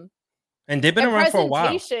 and they've been around for a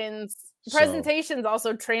while. Presentations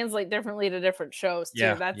also translate differently to different shows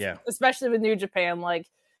too. Especially with New Japan.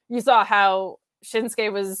 You saw how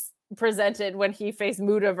Shinsuke was presented when he faced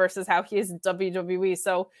Muta versus how he is in WWE.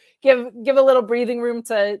 So give a little breathing room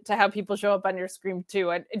to how people show up on your screen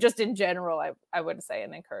too. And just in general, I would say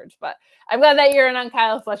and encourage. But I'm glad that you're in on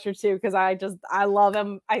Kyle Fletcher too, because I love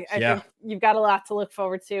him. I think you've got a lot to look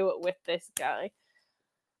forward to with this guy.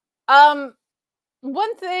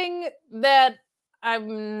 One thing that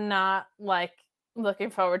I'm not looking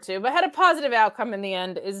forward to, but had a positive outcome in the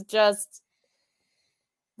end, is just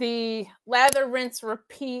the lather, rinse,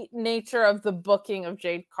 repeat nature of the booking of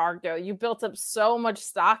Jade Cargill. You built up so much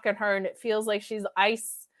stock in her, and it feels like she's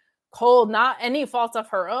ice cold. Not any fault of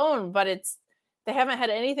her own, but they haven't had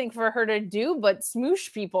anything for her to do but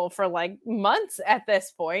smoosh people for months at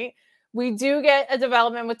this point. We do get a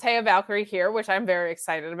development with Taya Valkyrie here, which I'm very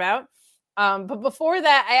excited about. But before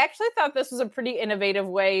that, I actually thought this was a pretty innovative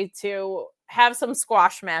way to have some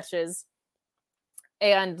squash matches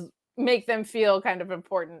and make them feel kind of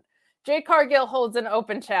important. Jade Cargill holds an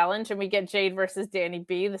open challenge and we get Jade versus Danny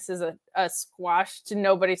B. This is a squash to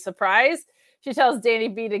nobody's surprise. She tells Danny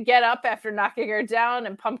B to get up after knocking her down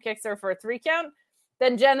and pump kicks her for a 3 count.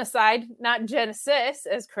 Then genocide, not Genesis,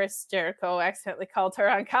 as Chris Jericho accidentally called her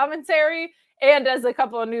on commentary, and as a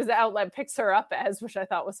couple of news outlet picks her up as, which I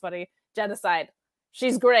thought was funny, genocide.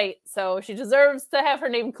 She's great, so she deserves to have her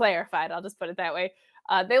name clarified. I'll just put it that way.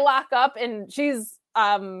 They lock up and she's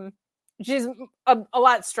a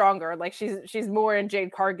lot stronger. She's more in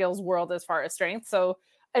Jade Cargill's world as far as strength. So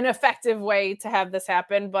an effective way to have this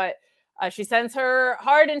happen. But she sends her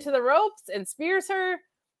hard into the ropes and spears her.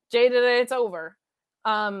 Jade, and it's over.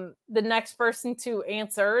 The next person to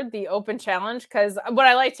answer the open challenge, because what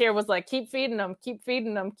I liked here was keep feeding them, keep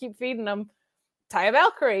feeding them, keep feeding them. Taya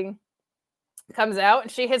Valkyrie comes out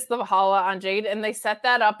and she hits the Valhalla on Jade, and they set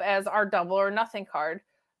that up as our double or nothing card.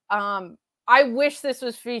 I wish this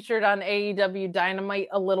was featured on AEW Dynamite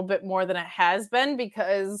a little bit more than it has been,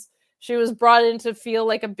 because she was brought in to feel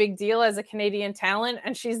like a big deal as a Canadian talent.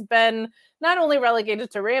 And she's been not only relegated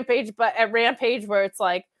to Rampage, but at Rampage where it's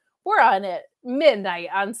we're on at midnight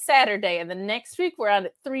on Saturday, and the next week we're on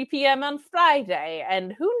at 3 p.m. on Friday.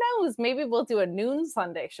 And who knows, maybe we'll do a noon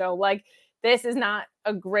Sunday show. This is not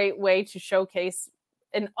a great way to showcase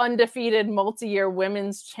an undefeated multi-year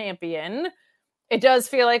women's champion. It does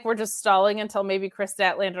feel like we're just stalling until maybe Chris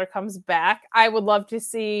Statlander comes back. I would love to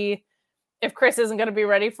see, if Chris isn't going to be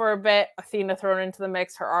ready for a bit, Athena thrown into the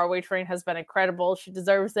mix. Her ROH reign has been incredible. She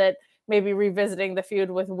deserves it. Maybe revisiting the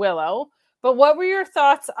feud with Willow. But what were your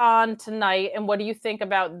thoughts on tonight, and what do you think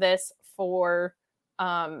about this for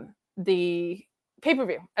the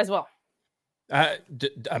pay-per-view as well?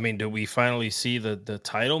 Do we finally see the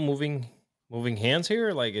title moving hands here?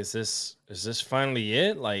 Is this finally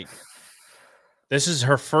it? This is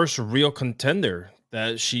her first real contender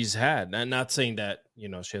that she's had. I'm not saying that,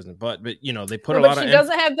 she hasn't. But they put No, a lot but of. she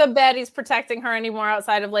doesn't have the baddies protecting her anymore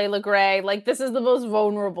outside of Layla Gray. Like, this is the most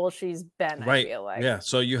vulnerable she's been. Right. I feel like. Yeah.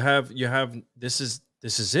 So you have this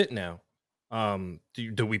is it now.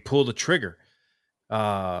 Do we pull the trigger,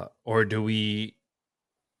 or do we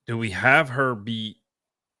have her beat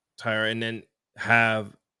Tyra and then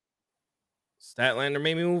have Statlander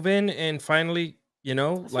maybe move in and finally,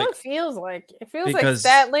 That's what it feels like. It feels like because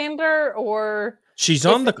Statlander, or she's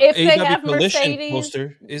on the if they AEW have Collision Mercedes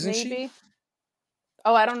poster, isn't maybe. she?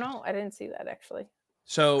 Oh, I don't know. I didn't see that actually.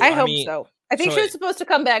 So I hope so. I think so she was supposed to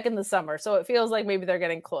come back in the summer, so it feels like maybe they're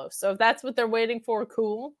getting close. So if that's what they're waiting for,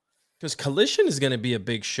 cool. Because Collision is going to be a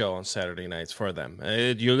big show on Saturday nights for them.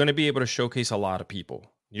 You're going to be able to showcase a lot of people.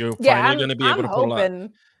 You're finally going to be able to pull up.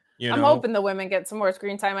 I'm hoping the women get some more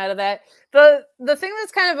screen time out of that. The thing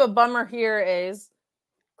that's kind of a bummer here is,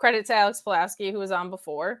 credit to Alex Pulaski, who was on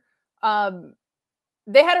before.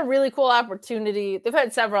 They had a really cool opportunity. They've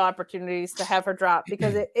had several opportunities to have her drop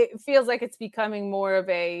because it feels like it's becoming more of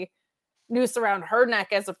a noose around her neck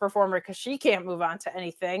as a performer because she can't move on to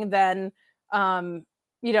anything than,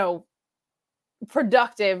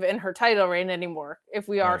 productive in her title reign anymore if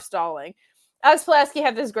we are stalling. Alex Pulaski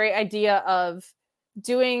had this great idea of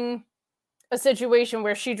doing a situation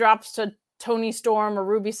where she drops to Toni Storm or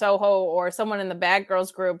Ruby Soho or someone in the Bad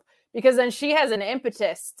Girls group, because then she has an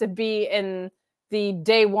impetus to be in the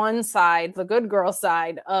day one side, the good girl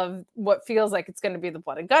side of what feels like it's going to be the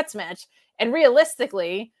blood and guts match. And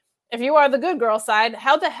realistically, if you are the good girl side,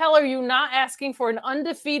 how the hell are you not asking for an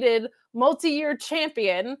undefeated multi-year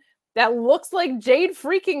champion that looks like Jade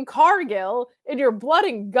freaking Cargill in your blood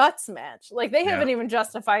and guts match? Like, they haven't even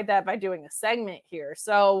justified that by doing a segment here.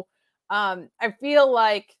 So I feel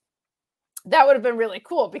like that would have been really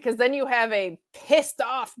cool, because then you have a pissed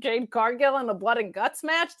off Jade Cargill in a blood and guts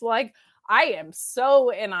match. Like, I am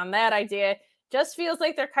so in on that idea. Just feels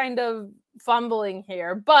like they're kind of fumbling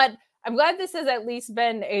here, but I'm glad this has at least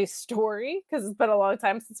been a story, because it's been a long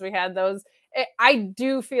time since we had those. I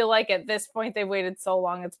do feel like at this point they've waited so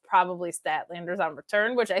long, it's probably Statlander's on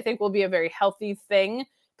return, which I think will be a very healthy thing,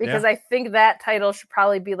 because I think that title should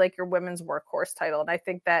probably be like your women's workhorse title. And I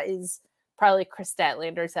think that is probably Chris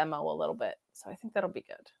Statlander's MO a little bit. So I think that'll be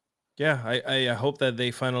good. Yeah, I hope that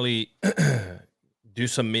they finally do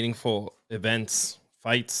some meaningful events,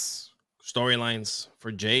 fights, storylines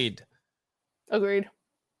for Jade. Agreed.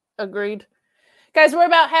 Guys, we're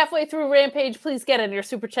about halfway through Rampage. Please get in your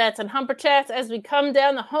super chats and humper chats as we come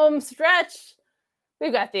down the home stretch.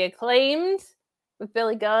 We've got the Acclaimed with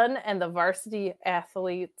Billy Gunn and the Varsity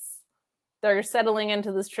Athletes. They're settling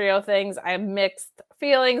into this trio things. I have mixed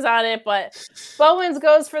feelings on it, but Bowens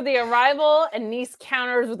goes for the arrival and Nice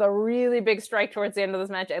counters with a really big strike towards the end of this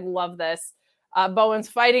match. I love this. Bowens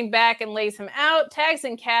fighting back and lays him out, tags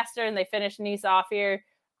in Caster, and they finish Nice off here.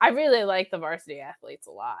 I really like the Varsity Athletes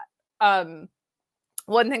a lot.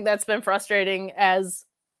 One thing that's been frustrating as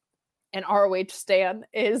an ROH stan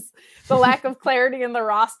is the lack of clarity in the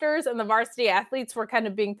rosters, and the Varsity Athletes were kind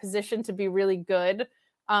of being positioned to be really good.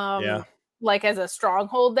 Like as a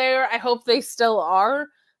stronghold there. I hope they still are,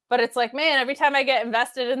 but it's like, man, every time I get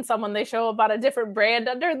invested in someone, they show up on a different brand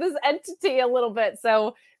under this entity a little bit.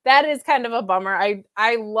 So that is kind of a bummer.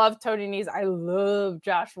 I love Tony Nese. I love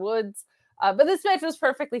Josh Woods. But this match was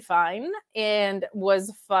perfectly fine and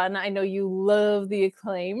was fun. I know you love the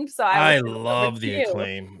Acclaimed, so I love the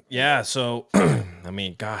Acclaim. Yeah, so I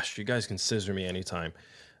mean, gosh, you guys can scissor me anytime.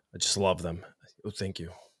 I just love them. Oh, thank you.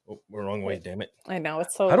 Oh, we're wrong way, damn it. I know,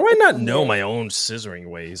 it's so. How do I not know my own scissoring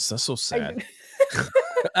ways? That's so sad.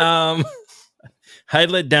 I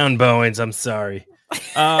let down Bowens. I'm sorry.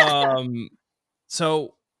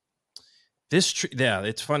 So.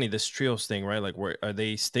 It's funny, this trios thing, right? Like, where are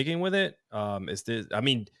they sticking with it? Is this? I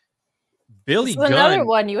mean, Billy Gunn. Another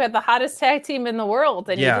one. You had the hottest tag team in the world,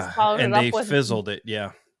 and you just followed it up with. They fizzled it.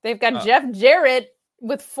 Yeah, they've got Jeff Jarrett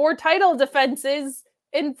with 4 title defenses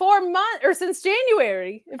in 4 months, or since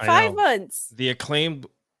January, in 5 months. The Acclaimed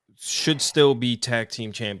should still be tag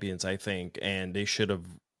team champions, I think, and they should have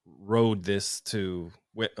rode this to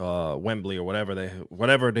Wembley or whatever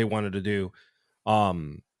they wanted to do.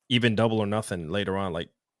 Even double or nothing later on, like,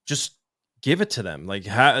 just give it to them. Like,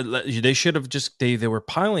 they should have just they were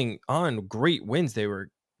piling on great wins. They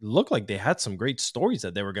looked like they had some great stories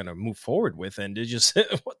that they were going to move forward with, and it just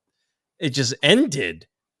ended,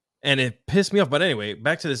 and it pissed me off. But anyway,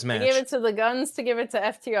 back to this match. They gave it to the Guns to give it to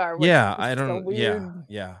FTR. I don't. So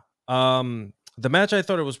yeah. The match, I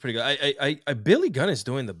thought it was pretty good. I Billy Gunn is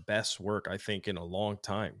doing the best work, I think, in a long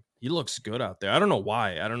time. He looks good out there. I don't know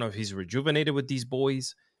why. I don't know if he's rejuvenated with these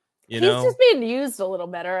boys. He's just being used a little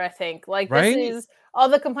better, I think. Like, This is all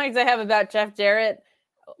the complaints I have about Jeff Jarrett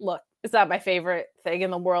look, it's not my favorite thing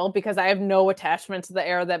in the world because I have no attachment to the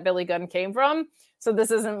era that Billy Gunn came from. So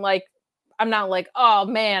this isn't like, I'm not like, oh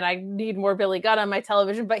man, I need more Billy Gunn on my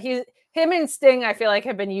television. But him and Sting, I feel like,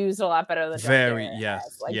 have been used a lot better than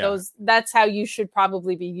those. That's how you should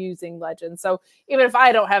probably be using legends. So even if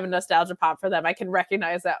I don't have a nostalgia pop for them, I can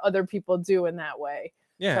recognize that other people do in that way.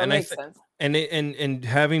 Yeah, so and it makes sense. And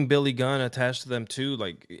having Billy Gunn attached to them too,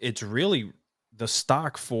 like it's really the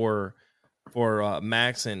stock for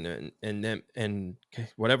Max and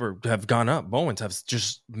whatever have gone up. Bowens have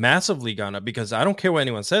just massively gone up because I don't care what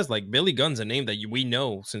anyone says. Like Billy Gunn's a name that we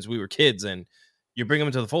know since we were kids, and you bring him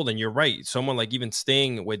into the fold, and you're right. Someone like even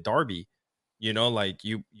Sting with Darby, like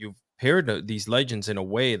you've paired these legends in a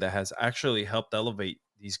way that has actually helped elevate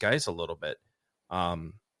these guys a little bit.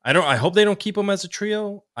 I hope they don't keep them as a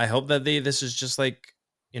trio. I hope that this is just like,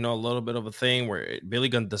 a little bit of a thing where Billy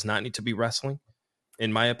Gunn does not need to be wrestling,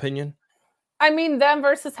 in my opinion. I mean, them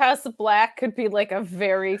versus House of Black could be like a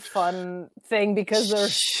very fun thing because they're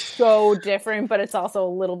so different, but it's also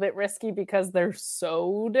a little bit risky because they're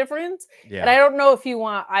so different. Yeah. And I don't know if you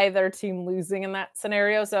want either team losing in that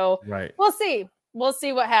scenario. So We'll see. We'll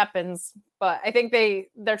see what happens. But I think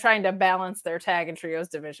they're trying to balance their tag and trios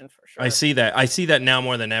division for sure. I see that now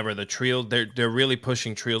more than ever. The trio, they're really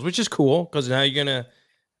pushing trios, which is cool because now if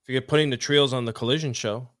you're putting the trios on the Collision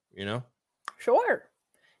show, Sure.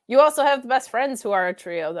 You also have the Best Friends who are a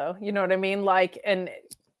trio, though. You know what I mean?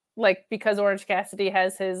 Because Orange Cassidy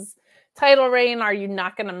has his title reign, are you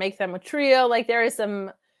not going to make them a trio? Like, there is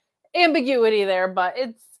some ambiguity there, but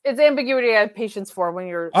it's ambiguity I have patience for when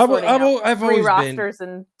you're sorting out three rosters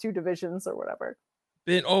and two divisions or whatever.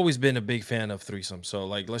 Always been a big fan of threesome, so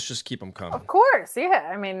let's just keep them coming. Of course, yeah.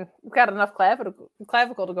 I mean, we've got enough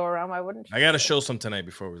clavicle to go around. Why wouldn't you? I got to show some tonight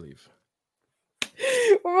before we leave.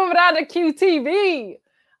 We're moving on to QTV.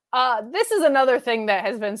 This is another thing that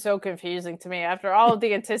has been so confusing to me after all of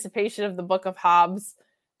the anticipation of the Book of Hobbs.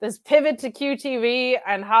 This pivot to QTV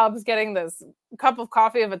and Hobbs getting this cup of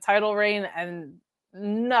coffee of a title reign and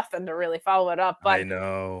nothing to really follow it up. But I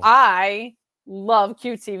know. I love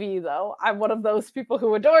QTV, though. I'm one of those people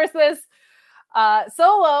who adores this.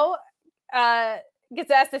 Solo gets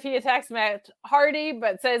asked if he attacks Matt Hardy,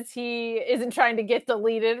 but says he isn't trying to get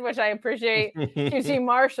deleted, which I appreciate. QT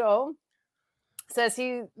Marshall says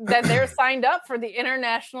that they're signed up for the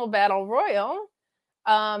International Battle Royal,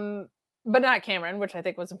 but not Cameron, which I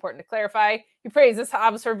think was important to clarify. He praises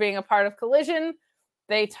Hobbs for being a part of Collision.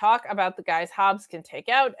 They talk about the guys Hobbs can take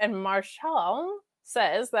out, and Marshall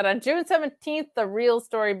says that on June 17th, the real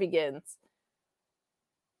story begins.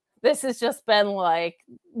 This has just been like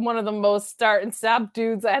one of the most start and stop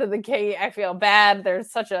dudes out of the gate. I feel bad.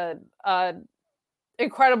 There's such a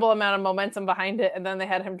incredible amount of momentum behind it, and then they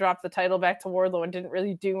had him drop the title back to Wardlow and didn't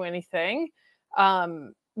really do anything.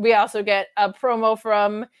 We also get a promo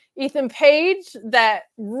from Ethan Page that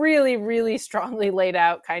really, really strongly laid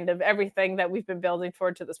out kind of everything that we've been building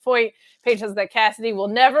toward to this point. Page says that Cassidy will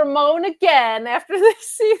never moan again after they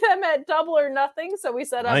see them at Double or Nothing. So we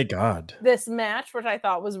set up this match, which I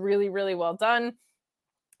thought was really, really well done.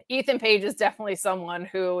 Ethan Page is definitely someone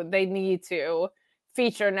who they need to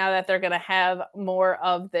feature now that they're going to have more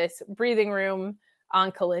of this breathing room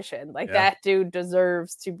on Collision. That dude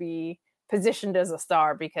deserves to be positioned as a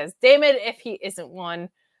star because damn it if he isn't one.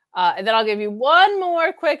 And then I'll give you one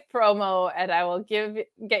more quick promo and I will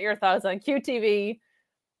get your thoughts on QTV,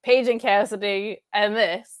 Page and Cassidy, and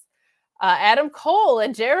this. Adam Cole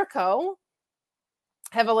and Jericho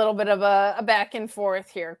have a little bit of a back and forth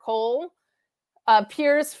here. Cole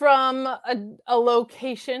appears from a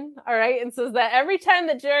location, all right, and says that every time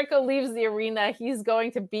that Jericho leaves the arena, he's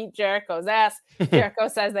going to beat Jericho's ass. Jericho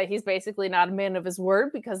says that he's basically not a man of his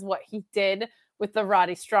word because what he did with the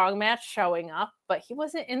Roddy Strong match showing up, but he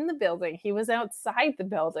wasn't in the building. He was outside the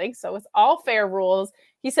building, so it's all fair rules.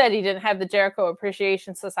 He said he didn't have the Jericho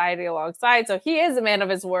Appreciation Society alongside, so he is a man of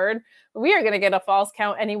his word. We are going to get a false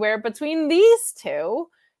count anywhere between these two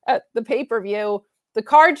at the pay-per-view. The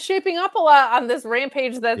card's shaping up a lot on this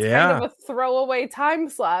Rampage that's kind of a throwaway time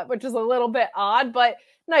slot, which is a little bit odd, but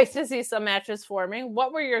nice to see some matches forming.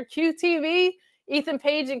 What were your QTV, Ethan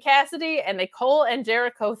Page and Cassidy, and Nicole and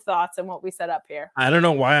Jericho thoughts on what we set up here? I don't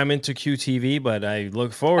know why I'm into QTV, but I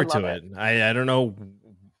look forward to it. I don't know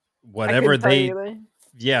whatever whatever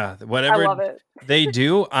they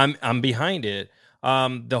do, I'm behind it.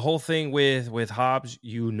 The whole thing with Hobbs,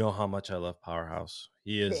 you know how much I love Powerhouse.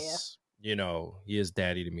 He is he is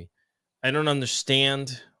daddy to me. I don't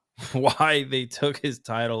understand why they took his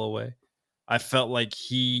title away. I felt like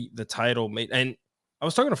the title made, and I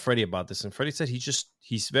was talking to Freddie about this, and Freddie said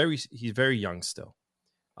he's very young still.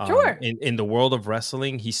 Sure. In the world of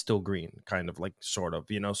wrestling, he's still green, kind of like, sort of,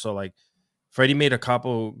 so like Freddie made a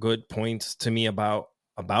couple good points to me about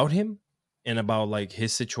him and about like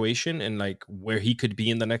his situation and like where he could be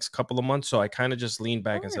in the next couple of months. So I kind of just leaned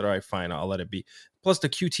back and said, all right, fine, I'll let it be. Plus the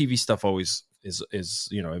QTV stuff always is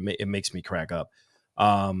it makes me crack up.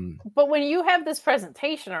 But when you have this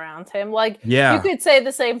presentation around him, like, yeah, you could say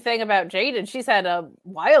the same thing about Jade. She's had a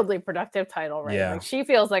wildly productive title reign. Yeah. Like, she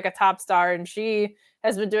feels like a top star, and she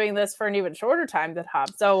has been doing this for an even shorter time than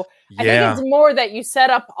Hobbs. So I think it's more that you set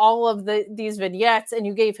up all of these vignettes and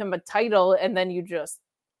you gave him a title, and then you just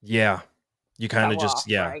you kind of just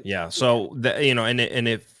right? So that, and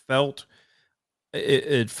it felt.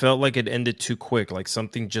 It felt like it ended too quick, like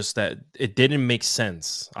something just that it didn't make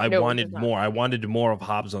sense. I wanted more. I wanted more of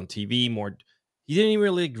Hobbs on TV. More, he didn't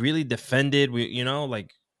really defend it.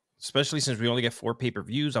 Like, especially since we only get 4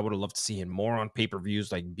 pay-per-views, I would have loved to see him more on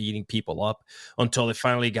pay-per-views, like beating people up until it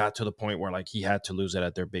finally got to the point where like he had to lose it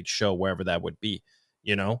at their big show, wherever that would be.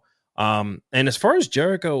 And as far as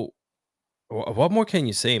Jericho, what more can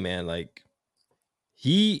you say, man? Like,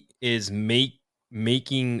 he is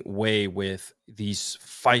making way with these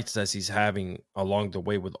fights as he's having along the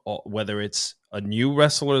way with all, whether it's a new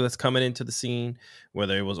wrestler that's coming into the scene,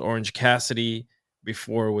 whether it was Orange Cassidy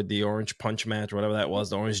before with the Orange Punch match, whatever that was,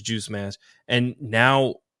 the Orange Juice match, and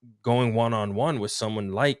now going one-on-one with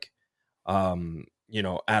someone like Adam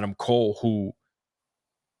Cole, who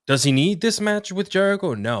does he need this match with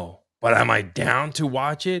Jericho? No. But am I down to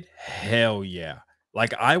watch it? Hell yeah.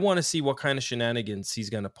 Like, I want to see what kind of shenanigans he's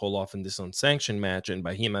going to pull off in this unsanctioned match. And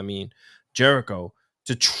by him, I mean Jericho,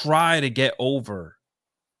 to try to get over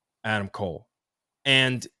Adam Cole.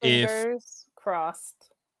 And Fingers crossed.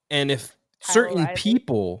 And if certain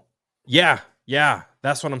people,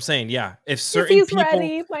 that's what I'm saying. Yeah. If he's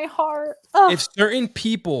ready, my heart. If certain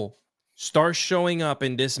people start showing up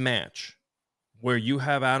in this match where you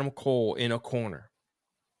have Adam Cole in a corner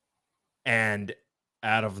and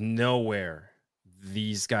out of nowhere,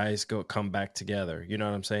 these guys come back together. You know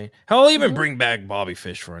what I'm saying? Hell, even bring back Bobby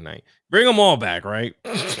Fish for a night. Bring them all back, right?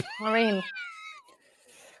 I mean,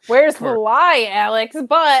 where's the lie, Alex?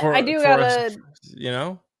 But I do gotta,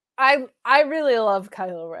 I really love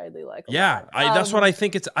Kyle O'Reilly. Like, that's what I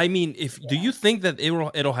think. It's. I mean, do you think that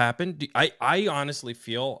it'll happen? I honestly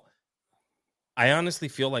feel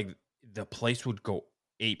like the place would go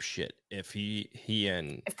ape shit if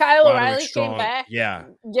if Kyle O'Reilly came back,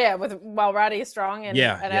 while Roddy Strong and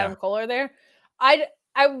Adam Cole are there.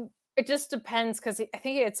 It just depends, because I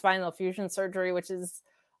think he had spinal fusion surgery, which is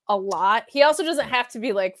a lot. He also doesn't have to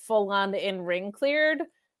be like full on in ring cleared,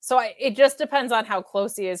 so it just depends on how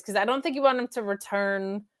close he is, because I don't think you want him to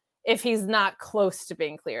return if he's not close to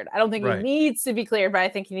being cleared. I don't think he needs to be cleared, but I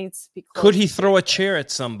think he needs to be close. Could he throw a chair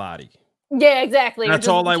at somebody? Yeah, exactly. That's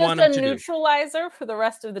all I want him to do. Just a neutralizer for the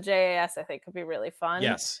rest of the JAS, I think, could be really fun.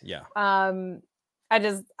 Yes, yeah.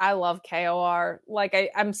 I love KOR. Like,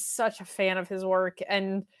 I'm such a fan of his work,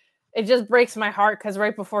 and it just breaks my heart because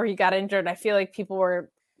right before he got injured, I feel like people were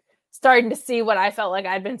starting to see what I felt like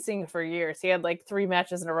I'd been seeing for years. He had like 3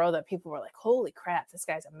 matches in a row that people were like, "Holy crap, this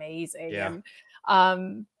guy's amazing!" Yeah.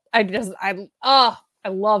 And I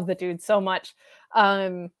love the dude so much.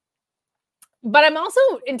 But I'm also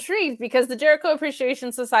intrigued because the Jericho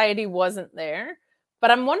Appreciation Society wasn't there.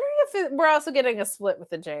 But I'm wondering if we're also getting a split with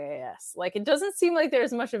the JAS. Like, it doesn't seem like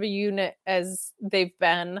there's much of a unit as they've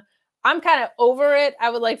been. I'm kind of over it. I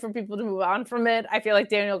would like for people to move on from it. I feel like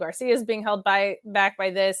Daniel Garcia is being held back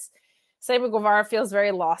by this. Sammy Guevara feels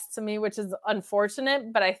very lost to me, which is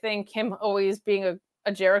unfortunate. But I think him always being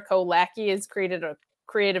a Jericho lackey has created a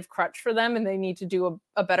creative crutch for them, and they need to do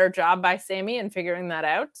a better job by Sammy in figuring that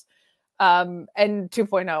out. And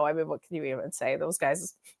 2.0, I mean, what can you even say? Those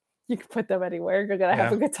guys, you can put them anywhere. You're going to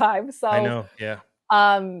have a good time. So I know. Yeah.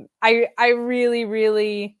 I really,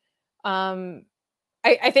 really, I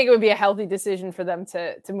think it would be a healthy decision for them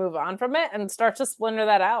to move on from it and start to splinter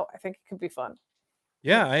that out. I think it could be fun.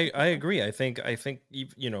 Yeah, I agree. I think,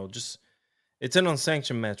 just, it's an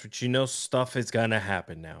unsanctioned match, which, stuff is going to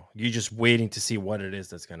happen now. You're just waiting to see what it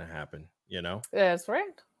is that's going to happen, That's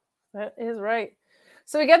right. That is right.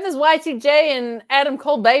 So we got this Y2J and Adam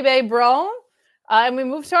Cole baby brawl. And we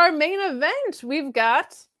move to our main event. We've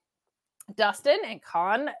got Dustin and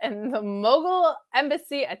Khan and the Mogul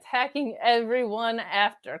Embassy attacking everyone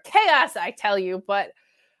after chaos, I tell you. But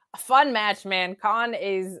a fun match, man. Khan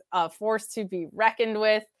is a force to be reckoned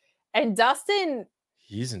with. And Dustin,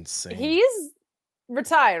 he's insane. He's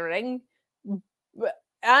retiring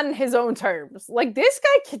on his own terms. Like, this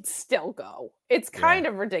guy can still go. It's kind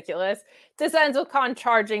of ridiculous. This ends with Khan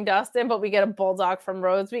charging Dustin, but we get a bulldog from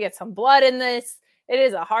Rhodes. We get some blood in this. It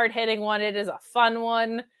is a hard-hitting one. It is a fun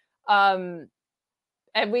one. And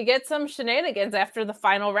we get some shenanigans after the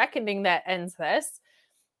final reckoning that ends this.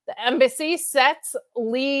 The embassy sets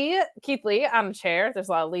Keith Lee on a chair. There's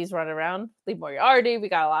a lot of Lees running around. Lee Moriarty, we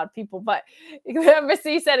got a lot of people, but the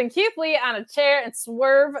embassy setting Keith Lee on a chair, and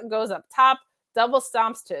Swerve goes up top, double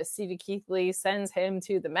stomps to a seated Keith Lee, sends him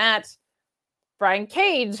to the mat. Brian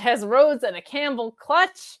Cage has Rhodes and a Campbell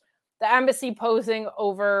clutch. The embassy posing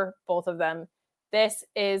over both of them. This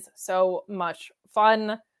is so much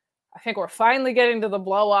fun. I think we're finally getting to the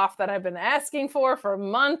blow-off that I've been asking for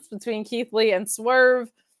months between Keith Lee and Swerve.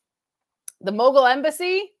 The Mogul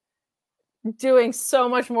Embassy doing so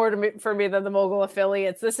much more for me than the Mogul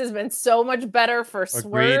affiliates. This has been so much better for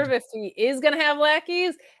Swerve if he is going to have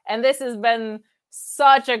lackeys. And this has been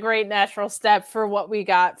such a great natural step for what we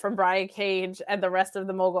got from Brian Cage and the rest of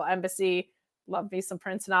the Mogul Embassy. Love me some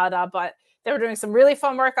Prince Nada, but they were doing some really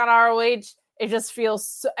fun work on ROH. It just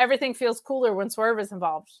feels, everything feels cooler when Swerve is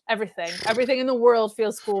involved. Everything in the world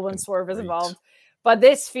feels cool when Swerve is involved. But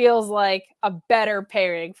this feels like a better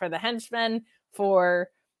pairing for the henchmen, for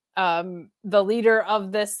the leader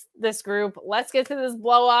of this group. Let's get to this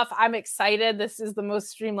blow off. I'm excited. This is the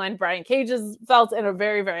most streamlined Brian Cage has felt in a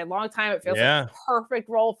very, very long time. It feels like a perfect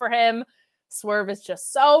role for him. Swerve is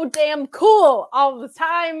just so damn cool all the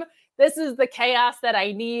time. This is the chaos that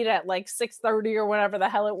I need at like 6:30 or whatever the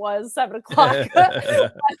hell it was, 7 o'clock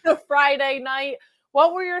on a Friday night.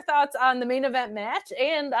 What were your thoughts on the main event match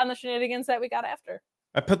and on the shenanigans that we got after?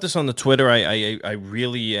 I put this on the Twitter. I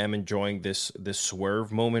really am enjoying this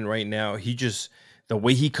Swerve moment right now. The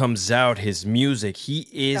way he comes out, his music, he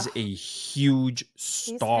is a huge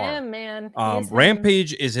star. He's him, man.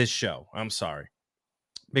 Rampage is his show. I'm sorry.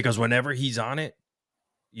 Because whenever he's on it,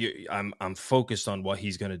 I'm focused on what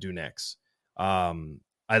he's gonna do next.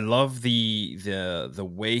 I love the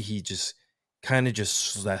way he just kind of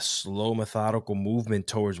just that slow, methodical movement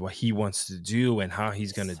towards what he wants to do and how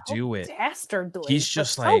he's gonna do it. Dastardly. He's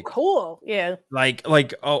just so like cool. Yeah. Like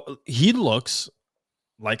he looks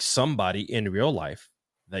like somebody in real life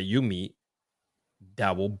that you meet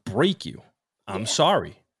that will break you. I'm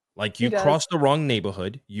sorry. Like you cross the wrong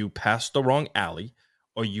neighborhood, you pass the wrong alley,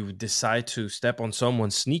 or you decide to step on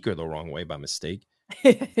someone's sneaker the wrong way by mistake,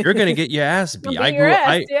 you're gonna get your ass beat.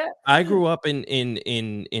 I grew up in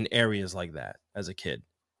areas like that as a kid,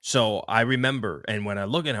 so I remember. And when I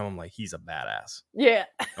look at him, I'm like, he's a badass. Yeah.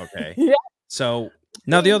 Okay. Yeah. So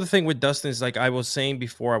now the other thing with Dustin is, like I was saying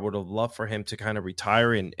before, I would have loved for him to kind of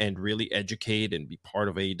retire and really educate and be part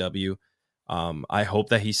of AEW. I hope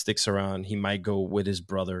that he sticks around. He might go with his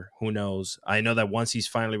brother. Who knows? I know that once he's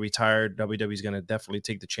finally retired, WWE is going to definitely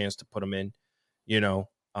take the chance to put him in,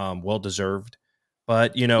 well deserved.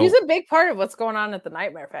 But, he's a big part of what's going on at the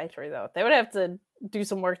Nightmare Factory, though. They would have to do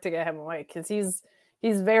some work to get him away because he's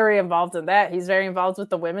very involved in that. He's very involved with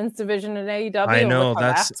the women's division in AEW. I know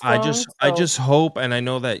I just hope, and I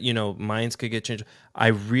know that, minds could get changed. I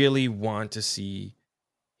really want to see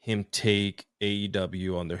him take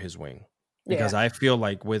AEW under his wing. Because I feel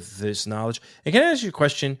like with this knowledge, and can I ask you a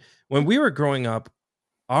question? When we were growing up,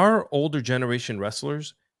 our older generation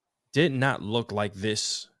wrestlers did not look like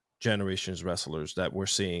this generation's wrestlers that we're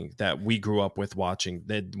seeing, that we grew up with watching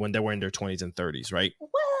when they were in their 20s and 30s, right?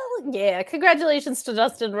 Well, yeah. Congratulations to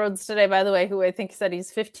Dustin Rhodes today, by the way, who I think said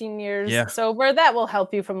he's 15 years sober. That will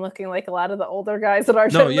help you from looking like a lot of the older guys in our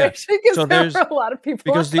generation. So there's a lot of people.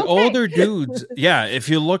 Because the older dudes, if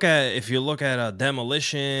you look at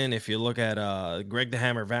Demolition, if you look at Greg the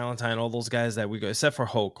Hammer Valentine, all those guys that we go, except for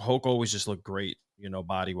Hulk always just looked great,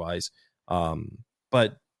 body wise.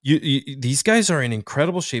 But these guys are in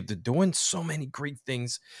incredible shape. They're doing so many great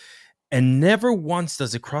things, and never once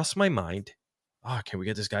does it cross my mind, can we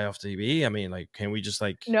get this guy off TV? I mean, like, can we just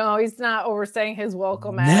No, he's not overstaying his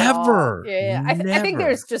welcome at never. All. Yeah, I think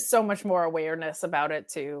there's just so much more awareness about it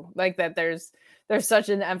too. Like that, there's such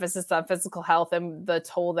an emphasis on physical health and the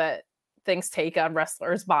toll that things take on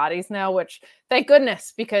wrestlers' bodies now. Which, thank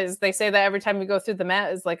goodness, because they say that every time you go through the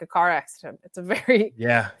mat is like a car accident. It's a very,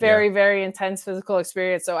 very intense physical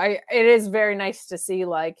experience. So it is very nice to see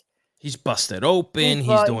he's busted open.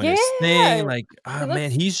 He's doing his thing. Man,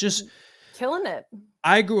 he's just killing it.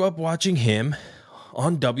 I grew up watching him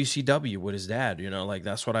on WCW with his dad,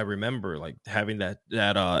 that's what I remember, having that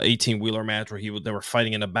 18-wheeler match where they were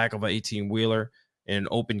fighting in the back of an 18-wheeler in an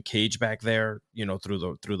open cage back there,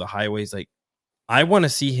 through the highways. I want to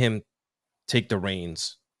see him take the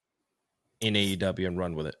reins in AEW and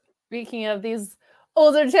run with it. Speaking of these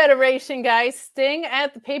older generation guys, Sting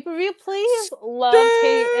at the pay-per-view, please. Love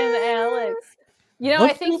Kate and Alex.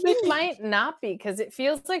 I think he might not be, because it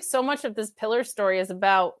feels like so much of this Pillar story is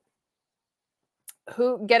about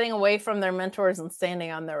who getting away from their mentors and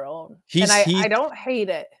standing on their own. I don't hate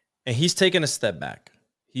it. And he's taken a step back.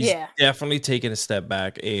 He's definitely taken a step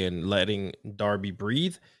back and letting Darby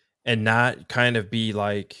breathe and not kind of be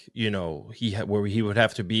like, where he would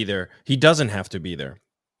have to be there. He doesn't have to be there.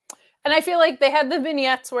 And I feel like they had the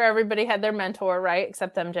vignettes where everybody had their mentor, right?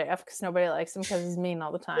 Except MJF, because nobody likes him because he's mean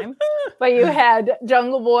all the time. But you had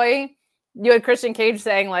Jungle Boy. You had Christian Cage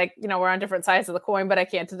saying, like, we're on different sides of the coin, but I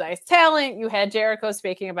can't deny his talent. You had Jericho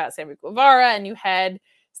speaking about Sammy Guevara, and you had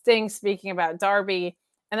Sting speaking about Darby.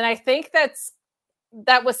 And then I think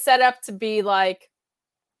that was set up to be like,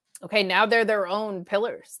 okay, now they're their own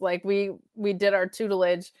pillars. Like we did our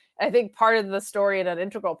tutelage. I think part of the story and an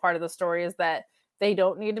integral part of the story is that they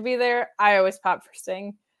don't need to be there. I always pop for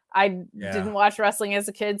Sting. I didn't watch wrestling as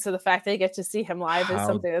a kid, so the fact that I get to see him live is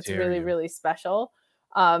something that's really, really special.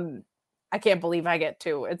 I can't believe I get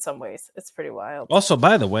to in some ways. It's pretty wild. Also,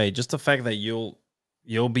 by the way, just the fact that you'll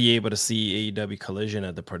be able to see AEW Collision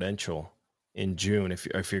at the Prudential in June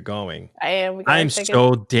if you're going. I am. I'm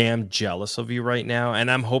so damn jealous of you right now,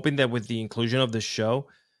 and I'm hoping that with the inclusion of the show,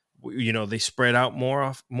 they spread out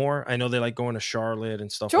more. I know they like going to Charlotte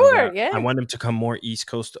and stuff. Sure, like that. yeah. I want them to come more East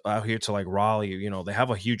Coast out here to like Raleigh. They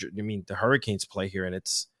have a huge. The Hurricanes play here, and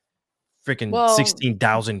it's freaking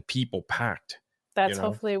 16,000 people packed. That's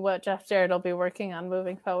hopefully what Jeff Jarrett will be working on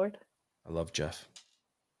moving forward. I love Jeff.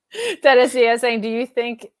 Dennis is saying, do you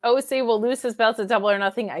think OC will lose his belt at Double or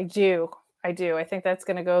Nothing? I do. I think that's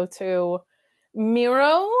going to go to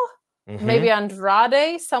Miro, maybe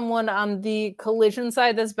Andrade, someone on the Collision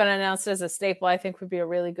side that's been announced as a staple. I think would be a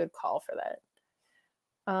really good call for that.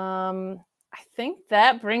 I think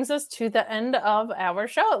that brings us to the end of our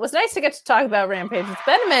show. It was nice to get to talk about Rampage. It's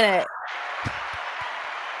been a minute.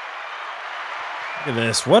 Look at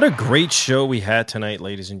this. What a great show we had tonight,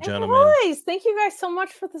 ladies and gentlemen. Guys, thank you guys so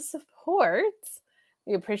much for the support.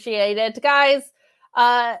 We appreciate it. Guys,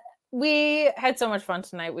 we had so much fun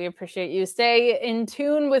tonight. We appreciate you. Stay in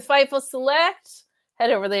tune with Fightful Select.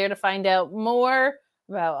 Head over there to find out more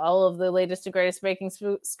about all of the latest and greatest making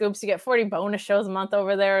scoops. You get 40 bonus shows a month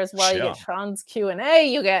over there as well. You get Sean's Q&A.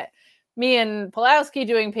 You get me and Pulowski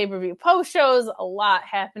doing pay-per-view post shows. A lot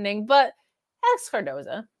happening. But Alex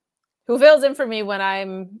Cardoza, who fills in for me when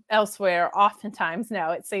I'm elsewhere oftentimes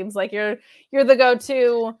now. It seems like you're the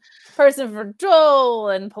go-to person for Joel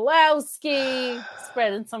and Pulowski,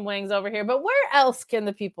 spreading some wings over here. But where else can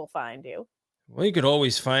the people find you? Well, you could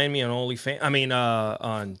always find me on OnlyFans.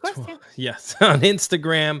 On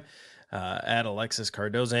Instagram at Alexis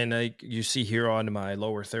Cardoza. And you see here on my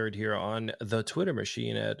lower third here on the Twitter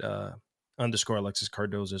machine at _ Alexis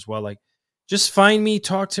Cardoza as well. Like, just find me,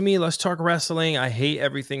 talk to me. Let's talk wrestling. I hate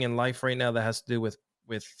everything in life right now that has to do with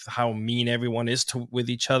how mean everyone is with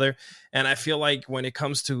each other. And I feel like when it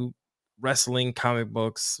comes to wrestling, comic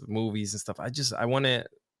books, movies and stuff,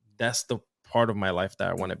 that's the part of my life that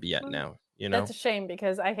I want to be at now. That's a shame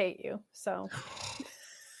because I hate you. So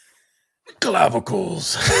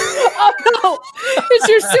clavicles. Oh no, it's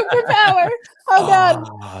your superpower. Oh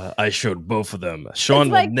god. I showed both of them. Sean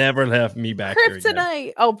will never have me back here again.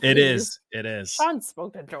 Kryptonite. Oh, please. It is. Sean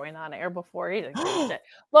spoke to join on air before. He didn't give a shit.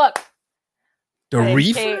 Look. The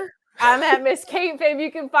Reefer? I'm at Miss Kate Fave.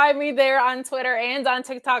 You can find me there on Twitter and on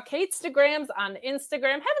TikTok. Katestagrams on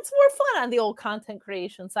Instagram. Having some more fun on the old content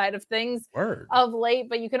creation side of things of late.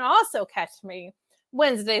 But you can also catch me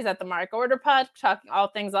Wednesdays at the Mark Order Pod, talking all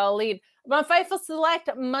things All Elite. I'm on Fightful Select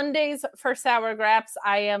Mondays for Sour Graps.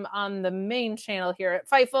 I am on the main channel here at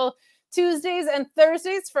Fightful. Tuesdays and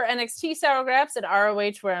Thursdays for NXT Sour Graps at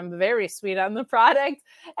ROH, where I'm very sweet on the product.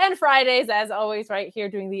 And Fridays, as always, right here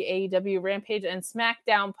doing the AEW Rampage and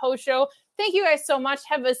Smackdown post show. Thank you guys so much.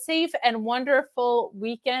 Have a safe and wonderful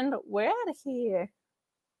weekend. We're out of here.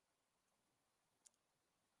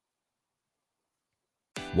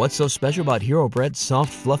 What's so special about Hero Bread's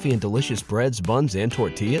soft, fluffy, and delicious breads, buns, and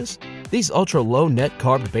tortillas? These ultra-low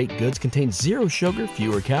net-carb baked goods contain zero sugar,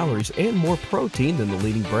 fewer calories, and more protein than the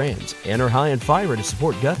leading brands, and are high in fiber to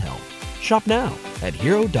support gut health. Shop now at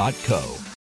Hero.co.